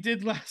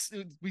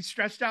 We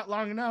stretched out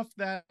long enough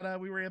that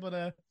we were able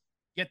to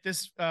get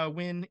this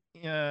win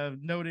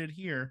noted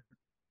here.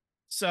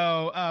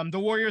 So the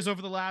Warriors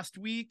over the last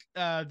week,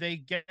 they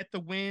get the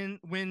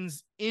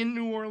wins in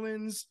New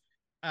Orleans,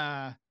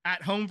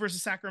 at home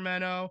versus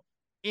Sacramento,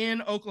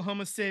 in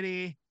Oklahoma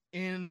City,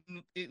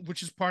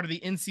 which is part of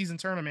the in-season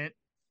tournament.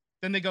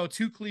 Then they go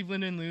to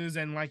Cleveland and lose,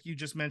 and like you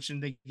just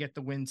mentioned, they get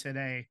the win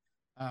today,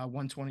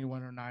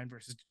 120-109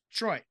 versus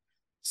Detroit.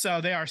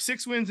 So they are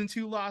 6 wins and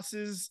 2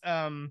 losses.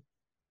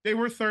 They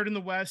were third in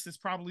the West. It's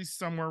probably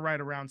somewhere right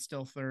around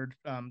still third.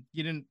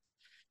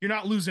 you're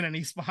not losing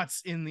any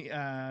spots in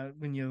the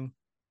when you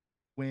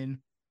win.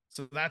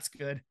 So that's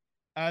good.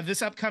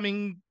 This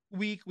upcoming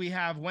week we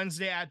have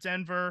Wednesday at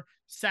Denver,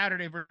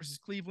 Saturday versus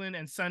Cleveland,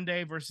 and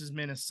Sunday versus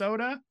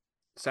Minnesota.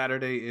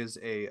 Saturday is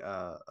a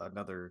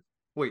another.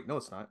 Wait, no,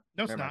 it's not.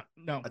 No, it's not.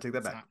 No, I take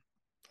that back. not.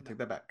 I take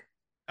that back.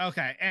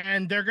 Okay,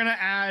 and they're gonna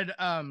add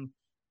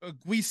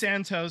Gui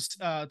Santos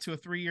to a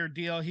 3-year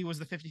deal. He was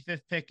the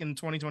 55th pick in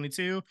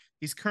 2022.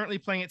 He's currently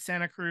playing at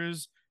Santa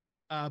Cruz,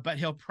 but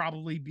he'll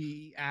probably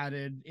be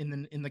added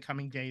in the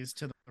coming days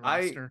to the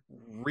roster. I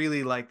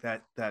really like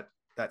that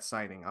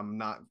signing.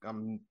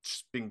 I'm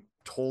just being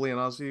totally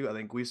honest with you. I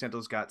think Gui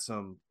Santos got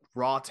some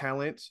raw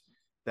talent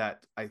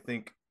that I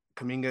think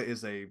Kuminga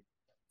is a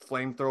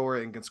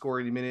flamethrower and can score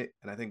any minute.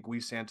 And I think Gui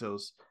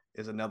Santos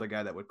is another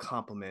guy that would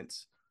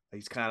complement.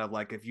 He's kind of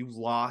like if you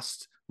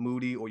lost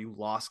Moody or you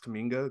lost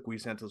Kuminga, Gui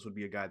Santos would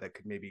be a guy that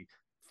could maybe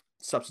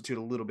substitute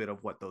a little bit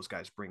of what those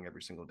guys bring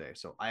every single day.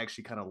 So I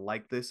actually kind of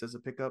like this as a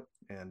pickup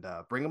and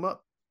bring him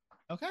up.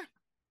 Okay.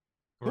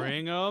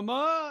 Bring them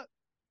up.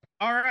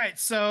 All right,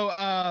 so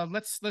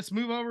let's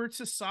move over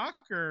to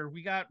soccer.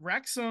 We got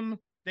Wrexham.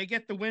 They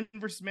get the win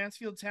versus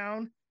Mansfield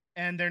Town,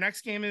 and their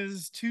next game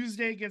is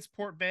Tuesday against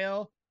Port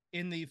Vale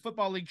in the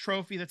Football League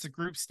Trophy. That's a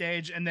group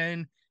stage, and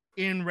then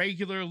in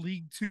regular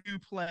League 2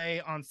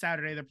 play on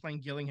Saturday, they're playing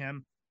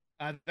Gillingham.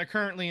 They're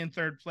currently in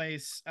third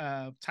place,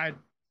 tied.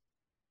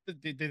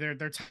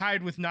 They're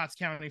tied with Notts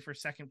County for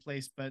second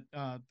place, but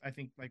I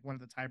think like one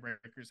of the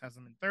tiebreakers has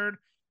them in third.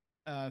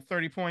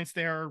 30 points.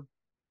 They're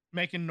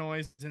making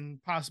noise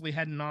and possibly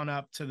heading on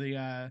up to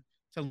the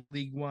to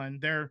League One.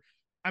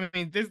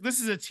 This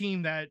is a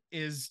team that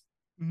is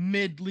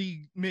mid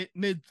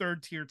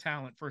third tier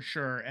talent for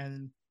sure,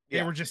 and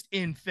they were just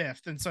in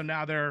fifth, and so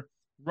now they're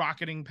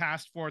rocketing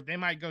past fourth. They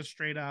might go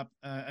straight up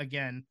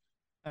again.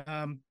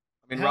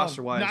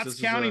 Roster wise, Notts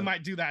County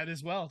might do that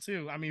as well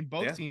too. I mean,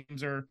 both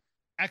teams are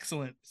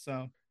excellent.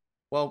 So,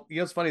 well, you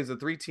know what's funny is the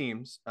 3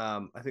 teams.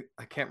 I think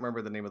I can't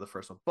remember the name of the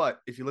first one,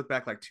 but if you look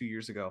back like 2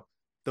 years ago,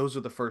 those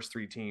were the first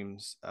 3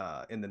 teams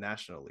in the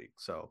National League.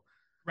 So,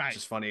 it's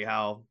just funny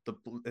how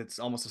it's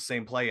almost the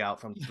same play out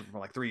from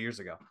like 3 years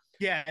ago.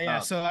 Yeah.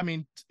 So I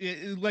mean,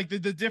 like the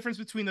difference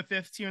between the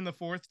 5th tier and the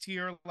 4th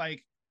tier,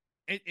 like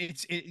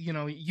it's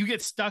you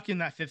get stuck in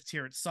that 5th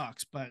tier, it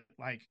sucks. But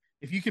like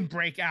if you can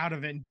break out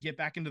of it and get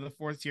back into the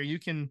 4th tier, you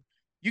can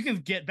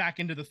get back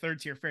into the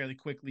 3rd tier fairly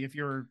quickly if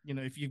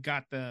if you've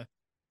got the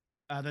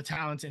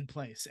talent in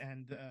place,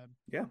 and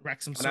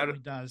Wrexham certainly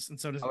does, and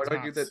so does. I would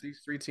argue that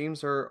these 3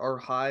 teams are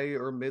high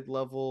or mid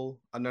level.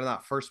 And they're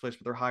not first place,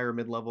 but they're high or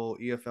mid level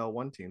EFL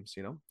 1 teams.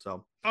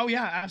 So. Oh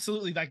yeah,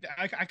 absolutely. Like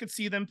I could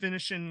see them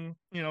finishing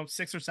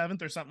 6th or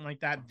 7th or something like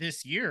that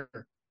this year.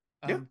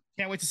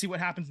 Can't wait to see what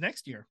happens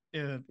next year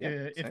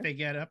if they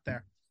get up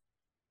there.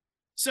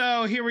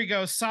 So here we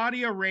go.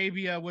 Saudi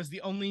Arabia was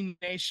the only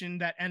nation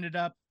that ended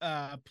up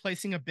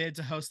placing a bid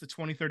to host the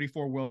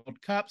 2034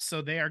 World Cup.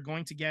 So they are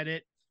going to get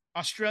it.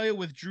 Australia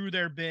withdrew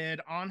their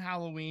bid on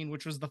Halloween,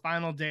 which was the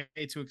final day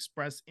to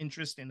express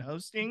interest in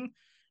hosting,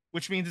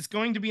 which means it's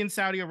going to be in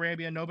Saudi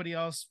Arabia. Nobody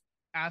else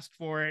asked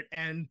for it.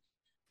 And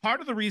part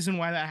of the reason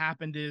why that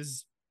happened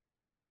is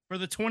for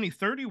the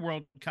 2030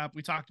 World Cup,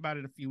 we talked about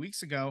it a few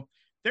weeks ago,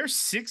 there's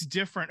 6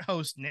 different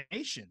host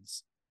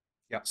nations.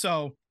 Yeah.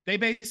 So they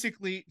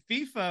basically,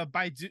 FIFA,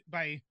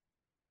 by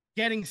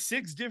getting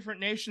 6 different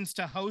nations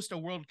to host a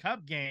World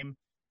Cup game,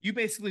 you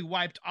basically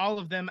wiped all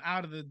of them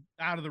out of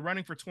the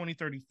running for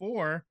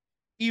 2034,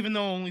 even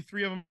though only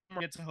 3 of them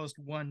get to host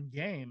 1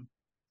 game.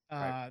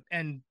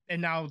 And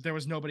now there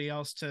was nobody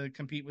else to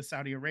compete with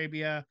Saudi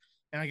Arabia,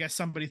 and I guess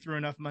somebody threw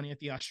enough money at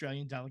the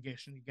Australian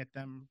delegation to get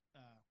them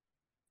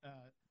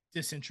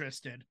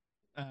disinterested.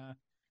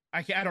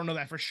 I don't know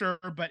that for sure,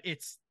 but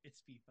it's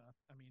FIFA.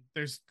 I mean,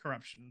 there's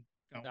corruption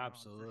going on.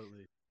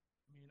 Absolutely.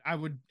 I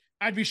mean,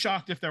 I'd be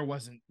shocked if there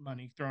wasn't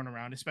money thrown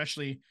around,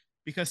 especially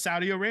because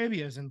Saudi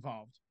Arabia is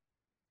involved.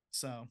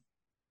 So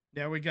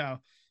there we go.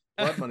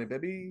 Blood money,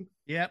 baby.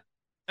 Yep.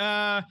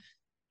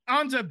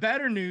 On to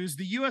better news.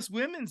 The U.S.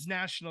 women's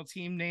national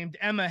team named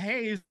Emma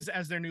Hayes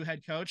as their new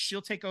head coach.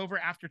 She'll take over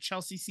after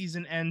Chelsea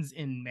season ends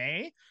in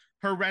May.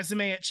 Her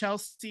resume at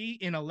Chelsea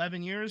in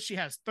 11 years, she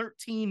has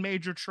 13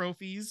 major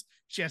trophies.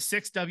 She has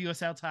 6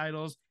 WSL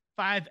titles,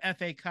 5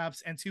 FA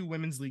Cups, and 2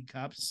 Women's League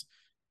Cups.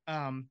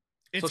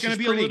 It's going to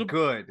be a little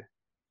good.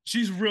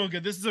 She's real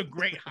good. This is a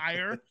great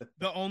hire.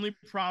 The only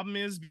problem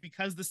is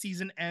because the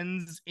season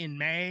ends in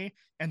May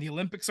and the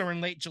Olympics are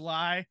in late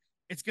July,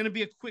 it's going to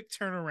be a quick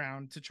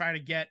turnaround to try to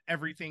get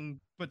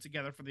everything put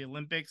together for the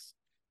Olympics.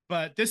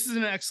 But this is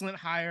an excellent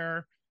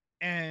hire.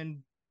 And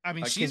I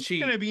mean, she's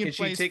going to be in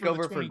place. Can she take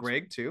over for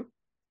Greg too?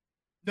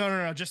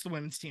 No, just the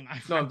women's team.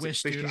 I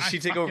wish, dude. Can she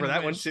take over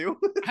that one too?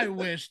 I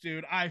wish,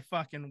 dude. I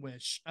fucking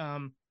wish.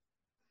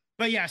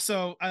 But yeah,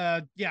 so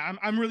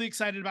I'm really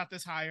excited about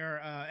this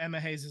hire. Emma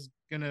Hayes is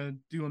gonna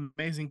do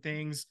amazing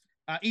things.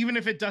 Even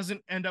if it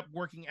doesn't end up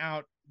working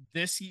out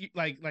this year,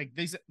 like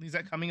these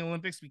upcoming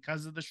Olympics,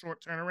 because of the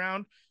short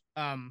turnaround,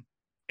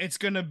 it's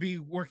gonna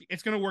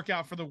work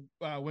out for the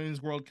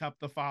Women's World Cup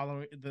the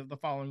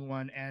following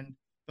one, and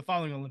the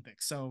following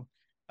Olympics. So,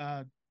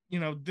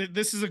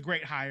 this is a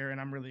great hire,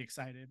 and I'm really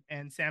excited.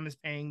 And Sam is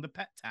paying the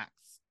pet tax.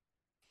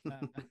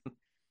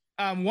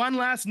 One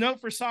last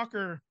note for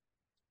soccer.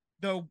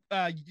 The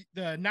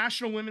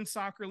National Women's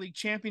Soccer League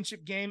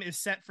Championship game is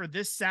set for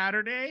this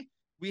Saturday.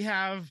 We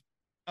have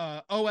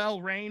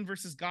OL Reign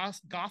versus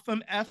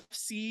Gotham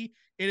FC.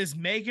 It is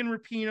Megan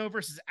Rapinoe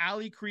versus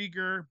Ali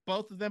Krieger,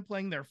 both of them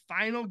playing their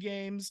final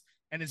games,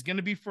 and is going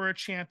to be for a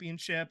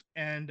championship.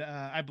 And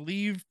I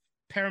believe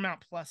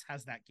Paramount Plus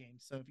has that game.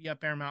 So if you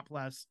have Paramount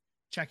Plus,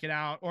 check it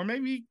out. Or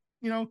maybe,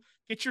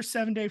 get your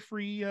 7-day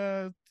free,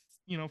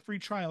 free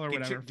trial or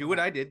whatever. Do what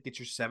I did. Get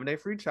your 7-day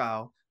free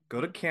trial. Go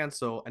to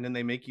cancel, and then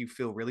they make you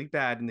feel really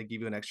bad, and they give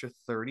you an extra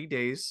 30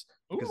 days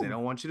because they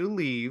don't want you to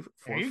leave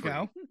for free.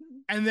 Go.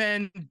 And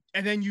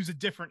then use a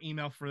different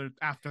email for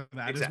after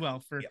that as well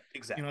for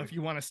exactly. If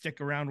you want to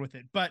stick around with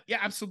it. But yeah,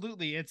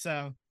 absolutely. It's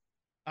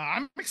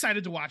I'm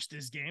excited to watch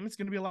this game. It's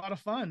going to be a lot of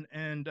fun,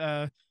 and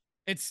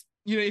it's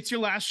it's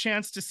your last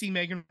chance to see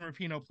Megan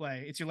Rapinoe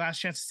play. It's your last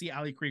chance to see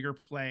Ali Krieger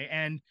play,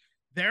 and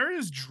there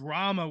is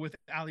drama with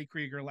Ali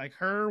Krieger. Like,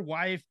 her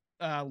wife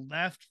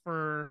left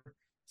for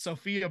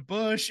Sophia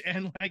Bush,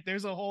 and like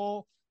there's a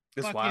whole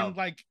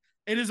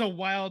it is a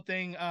wild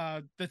thing.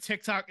 The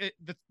TikTok,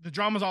 the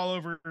drama's all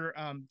over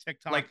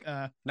TikTok. Like,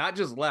 not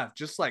just left,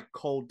 just like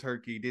cold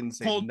turkey. Didn't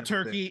say cold nothing.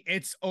 Turkey.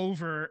 It's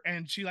over,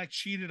 and she like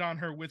cheated on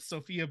her with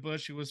Sophia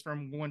Bush, who was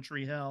from One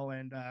Tree Hill,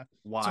 and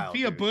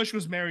Sophia Bush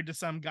was married to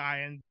some guy,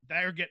 and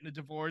they're getting a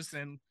divorce,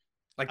 and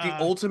like the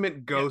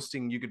ultimate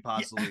ghosting you could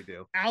possibly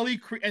do.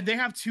 And they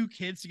have 2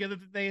 kids together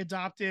that they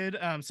adopted.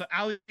 So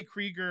Ali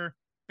Krieger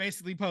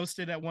basically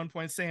posted at one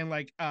point saying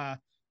like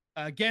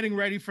getting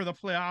ready for the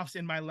playoffs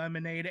in my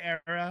lemonade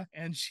era,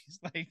 and she's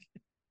like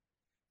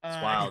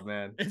it's wild,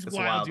 man. It's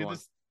wild, dude.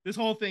 This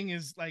whole thing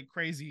is like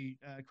crazy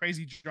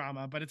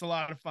drama, but it's a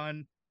lot of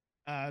fun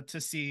to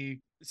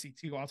see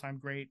 2 all-time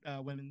great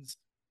women's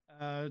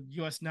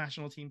US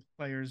national team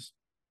players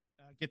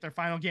get their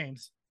final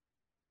games.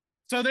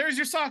 So there's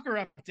your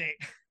soccer update.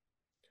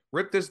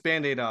 Rip this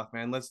Band-Aid off,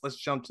 man. Let's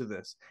jump to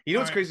this. You know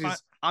what's crazy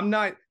is I'm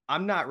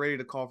not ready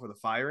to call for the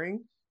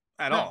firing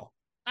at all.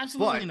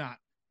 Absolutely not.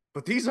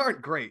 But these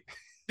aren't great.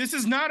 This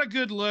is not a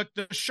good look.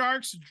 The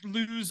Sharks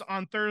lose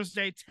on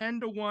Thursday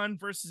 10-1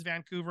 versus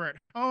Vancouver at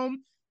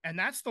home, and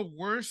that's the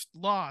worst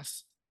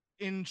loss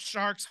in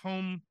Sharks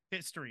home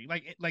history.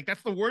 Like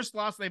that's the worst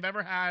loss they've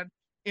ever had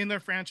in their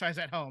franchise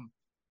at home.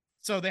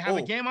 So they have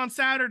a game on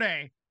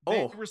Saturday.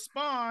 They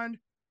respond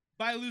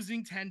by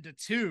losing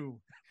 10-2.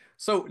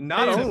 So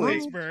not only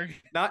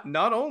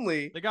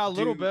they got a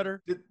little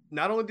better.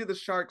 Not only did the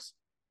Sharks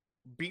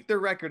beat their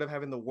record of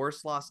having the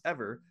worst loss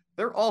ever,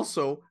 they're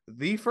also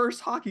the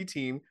first hockey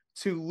team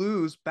to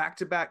lose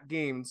back-to-back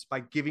games by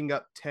giving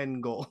up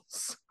 10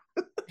 goals.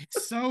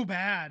 It's so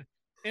bad.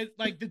 It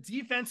like the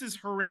defense is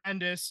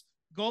horrendous.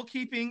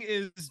 Goalkeeping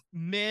is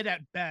mid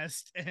at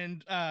best,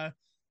 and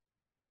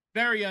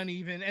very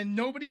uneven, and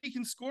nobody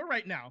can score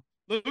right now.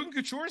 Logan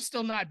Couture is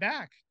still not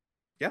back.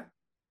 Yeah.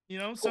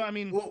 So I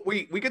mean,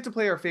 we get to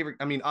play our favorite.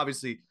 I mean,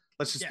 obviously,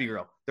 let's just be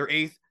real. They're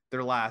 8th,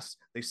 they're last,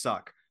 they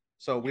suck.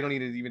 So we don't need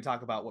to even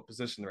talk about what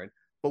position they're in.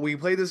 But we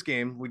play this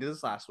game. We did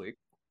this last week.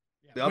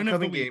 Yeah, the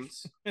upcoming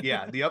games.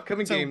 The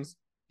upcoming games.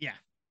 Yeah.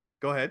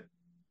 Go ahead.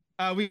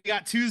 We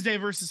got Tuesday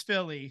versus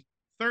Philly,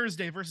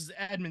 Thursday versus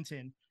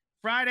Edmonton,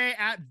 Friday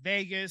at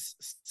Vegas,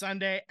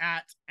 Sunday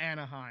at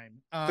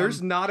Anaheim.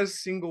 There's not a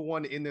single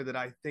one in there that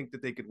I think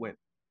that they could win.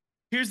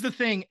 Here's the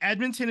thing.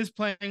 Edmonton is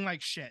playing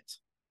like shit.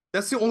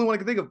 That's the only one I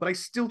can think of, but I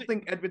still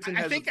think Edmonton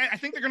I think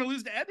they're gonna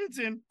lose to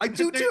Edmonton. I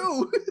do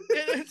too.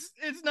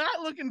 It's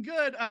not looking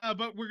good.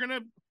 But we're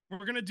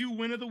gonna do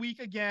win of the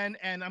week again,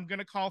 and I'm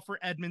gonna call for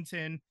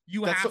Edmonton.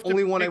 That's the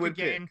only one I would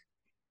pick.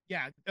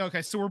 Yeah.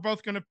 Okay. So we're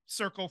both gonna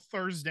circle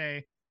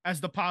Thursday as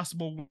the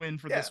possible win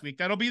for this week.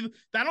 That'll be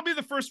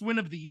the first win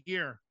of the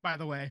year. By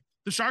the way,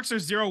 the Sharks are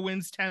 0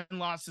 wins, 10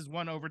 losses,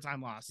 1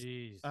 overtime loss.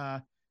 Jeez.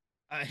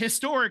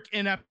 Historic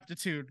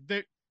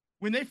ineptitude.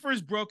 When they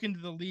first broke into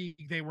the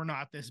league, they were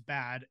not this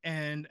bad,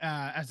 and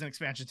as an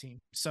expansion team.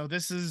 So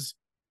this is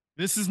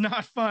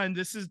not fun.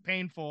 This is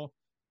painful.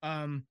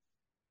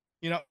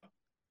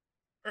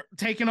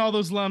 Taking all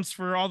those lumps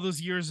for all those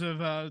years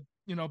of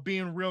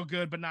being real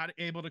good but not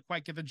able to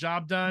quite get the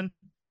job done,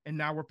 and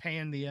now we're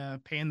paying the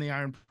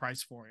iron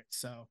price for it.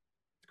 So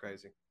it's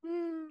crazy.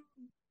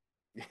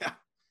 Yeah.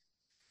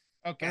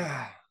 Okay.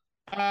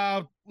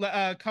 A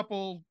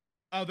couple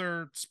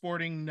other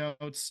sporting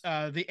notes.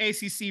 The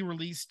ACC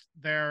released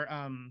their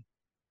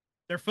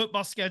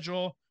football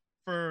schedule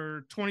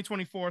for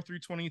 2024 through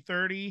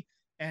 2030,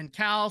 and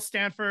Cal,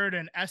 Stanford,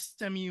 and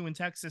SMU in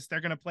Texas,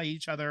 they're going to play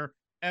each other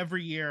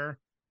every year.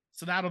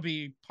 So that'll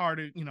be part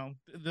of,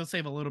 they'll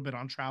save a little bit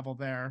on travel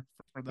there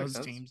for those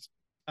teams.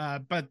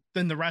 But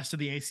then the rest of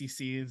the ACC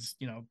is,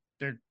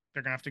 they're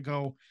going to have to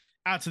go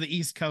out to the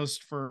East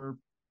Coast for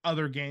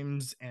other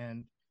games,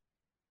 and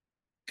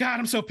God,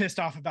 I'm so pissed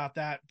off about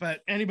that.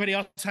 But anybody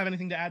else have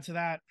anything to add to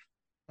that?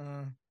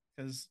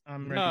 Because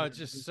I'm ready. No, it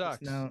just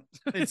sucks. No,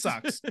 it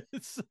sucks.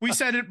 We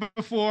said it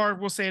before.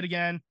 We'll say it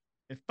again.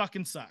 It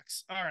fucking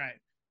sucks. All right.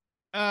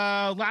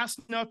 Last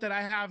note that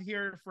I have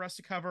here for us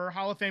to cover: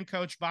 Hall of Fame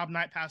coach Bob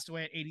Knight passed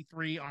away at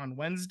 83 on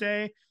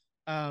Wednesday.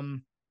 Yeah,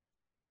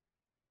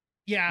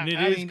 And it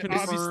I is mean,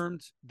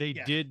 confirmed they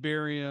yeah. did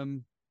bury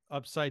him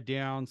upside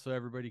down so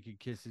everybody could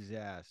kiss his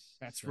ass.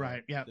 That's So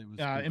right. Yeah. it was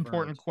confirmed.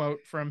 Important quote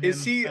from him.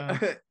 Is he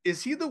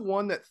is he the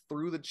one that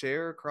threw the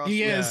chair across?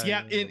 He the- is.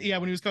 Yeah.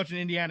 When he was coaching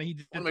Indiana, he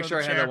did. I want to make throw sure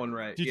I the had chair. that one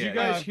right. Did Yeah, you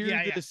guys yeah. hear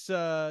yeah. this?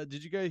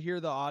 Did you guys hear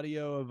the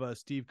audio of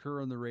Steve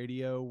Kerr on the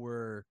radio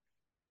where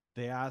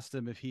they asked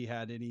him if he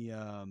had any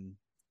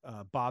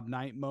Bob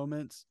Knight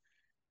moments,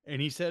 and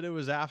he said it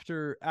was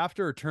after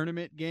a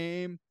tournament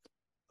game.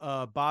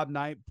 Bob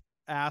Knight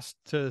asked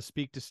to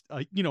speak to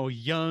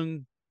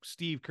young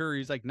Steve Kerr.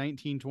 He's like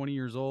 19, 20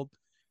 years old,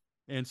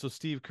 and so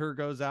Steve Kerr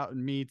goes out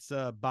and meets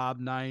Bob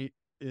Knight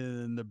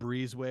in the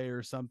breezeway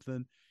or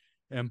something,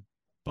 and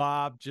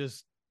Bob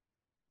just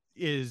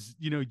is,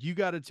 you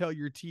got to tell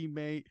your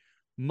teammate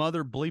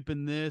mother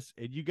bleeping this,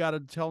 and you got to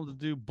tell him to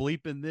do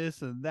bleeping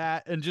this and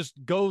that, and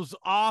just goes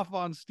off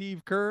on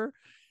Steve Kerr.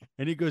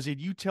 And he goes, and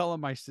you tell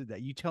him I said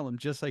that. You tell him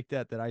just like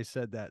that I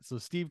said that. So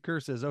Steve Kerr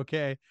says,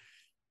 okay.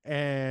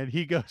 And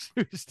he goes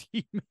to his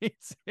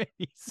teammates and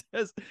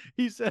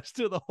he says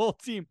to the whole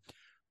team,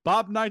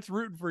 Bob Knight's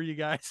rooting for you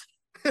guys.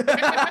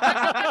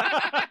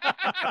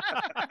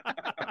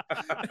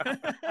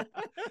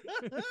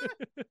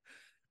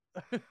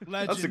 Legend.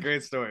 That's a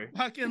great story.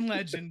 Fucking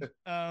legend.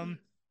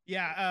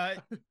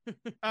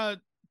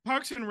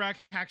 Parks and Rec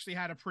actually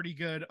had a pretty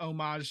good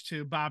homage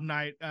to Bob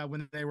Knight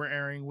when they were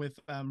airing with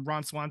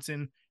Ron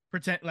Swanson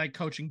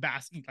coaching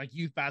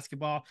youth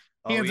basketball.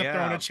 He ends up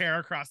throwing a chair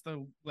across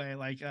the way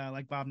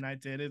like Bob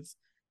Knight did. It's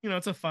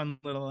it's a fun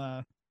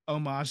little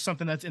homage,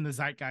 something that's in the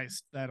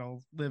zeitgeist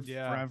that'll live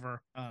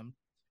forever.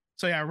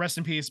 So yeah, rest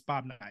in peace,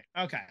 Bob Knight.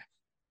 Okay.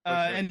 Sure.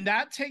 And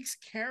that takes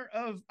care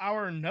of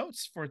our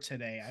notes for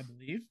today, I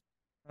believe.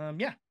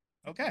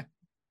 Okay.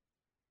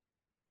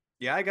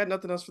 Yeah, I got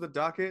nothing else for the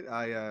docket.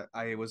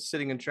 I was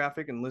sitting in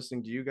traffic and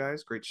listening to you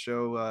guys. Great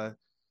show.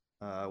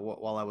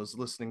 While I was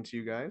listening to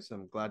you guys,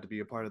 I'm glad to be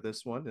a part of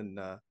this one. And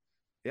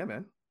yeah,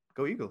 man,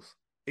 go Eagles!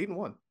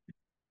 8-1.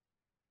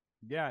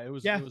 Yeah, it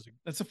was.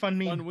 That's a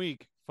fun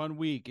week. Fun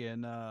week,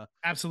 and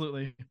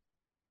absolutely.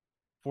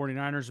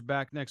 49ers are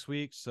back next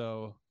week,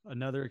 so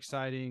another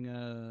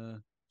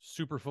exciting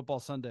Super Football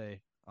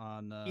Sunday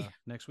on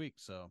next week.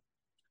 So,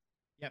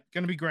 yep,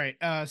 gonna be great.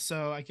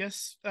 So I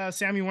guess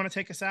Sam, you want to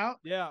take us out?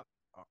 Yeah.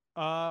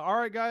 All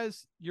right,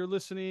 guys, you're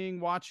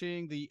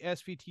watching the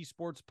SVT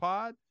Sports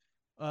Pod.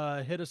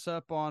 Hit us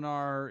up on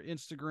our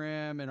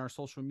Instagram and our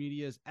social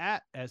medias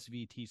at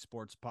SVT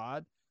Sports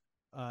Pod.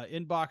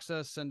 Inbox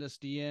us, send us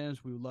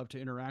DMs. We would love to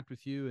interact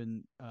with you.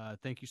 And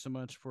thank you so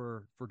much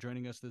for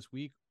joining us this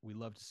week. We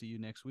love to see you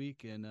next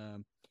week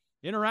and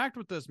interact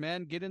with us,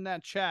 man. Get in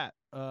that chat.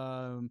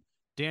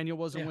 Daniel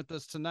wasn't with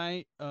us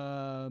tonight,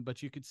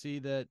 but you could see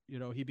that,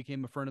 he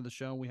became a friend of the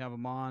show. We have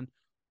him on.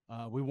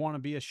 We want to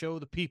be a show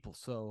of the people.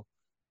 So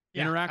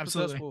interact with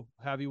us. We'll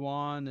have you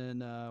on,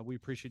 and we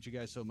appreciate you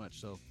guys so much.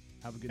 So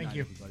have a good night,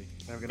 everybody.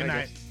 Have a good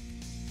night.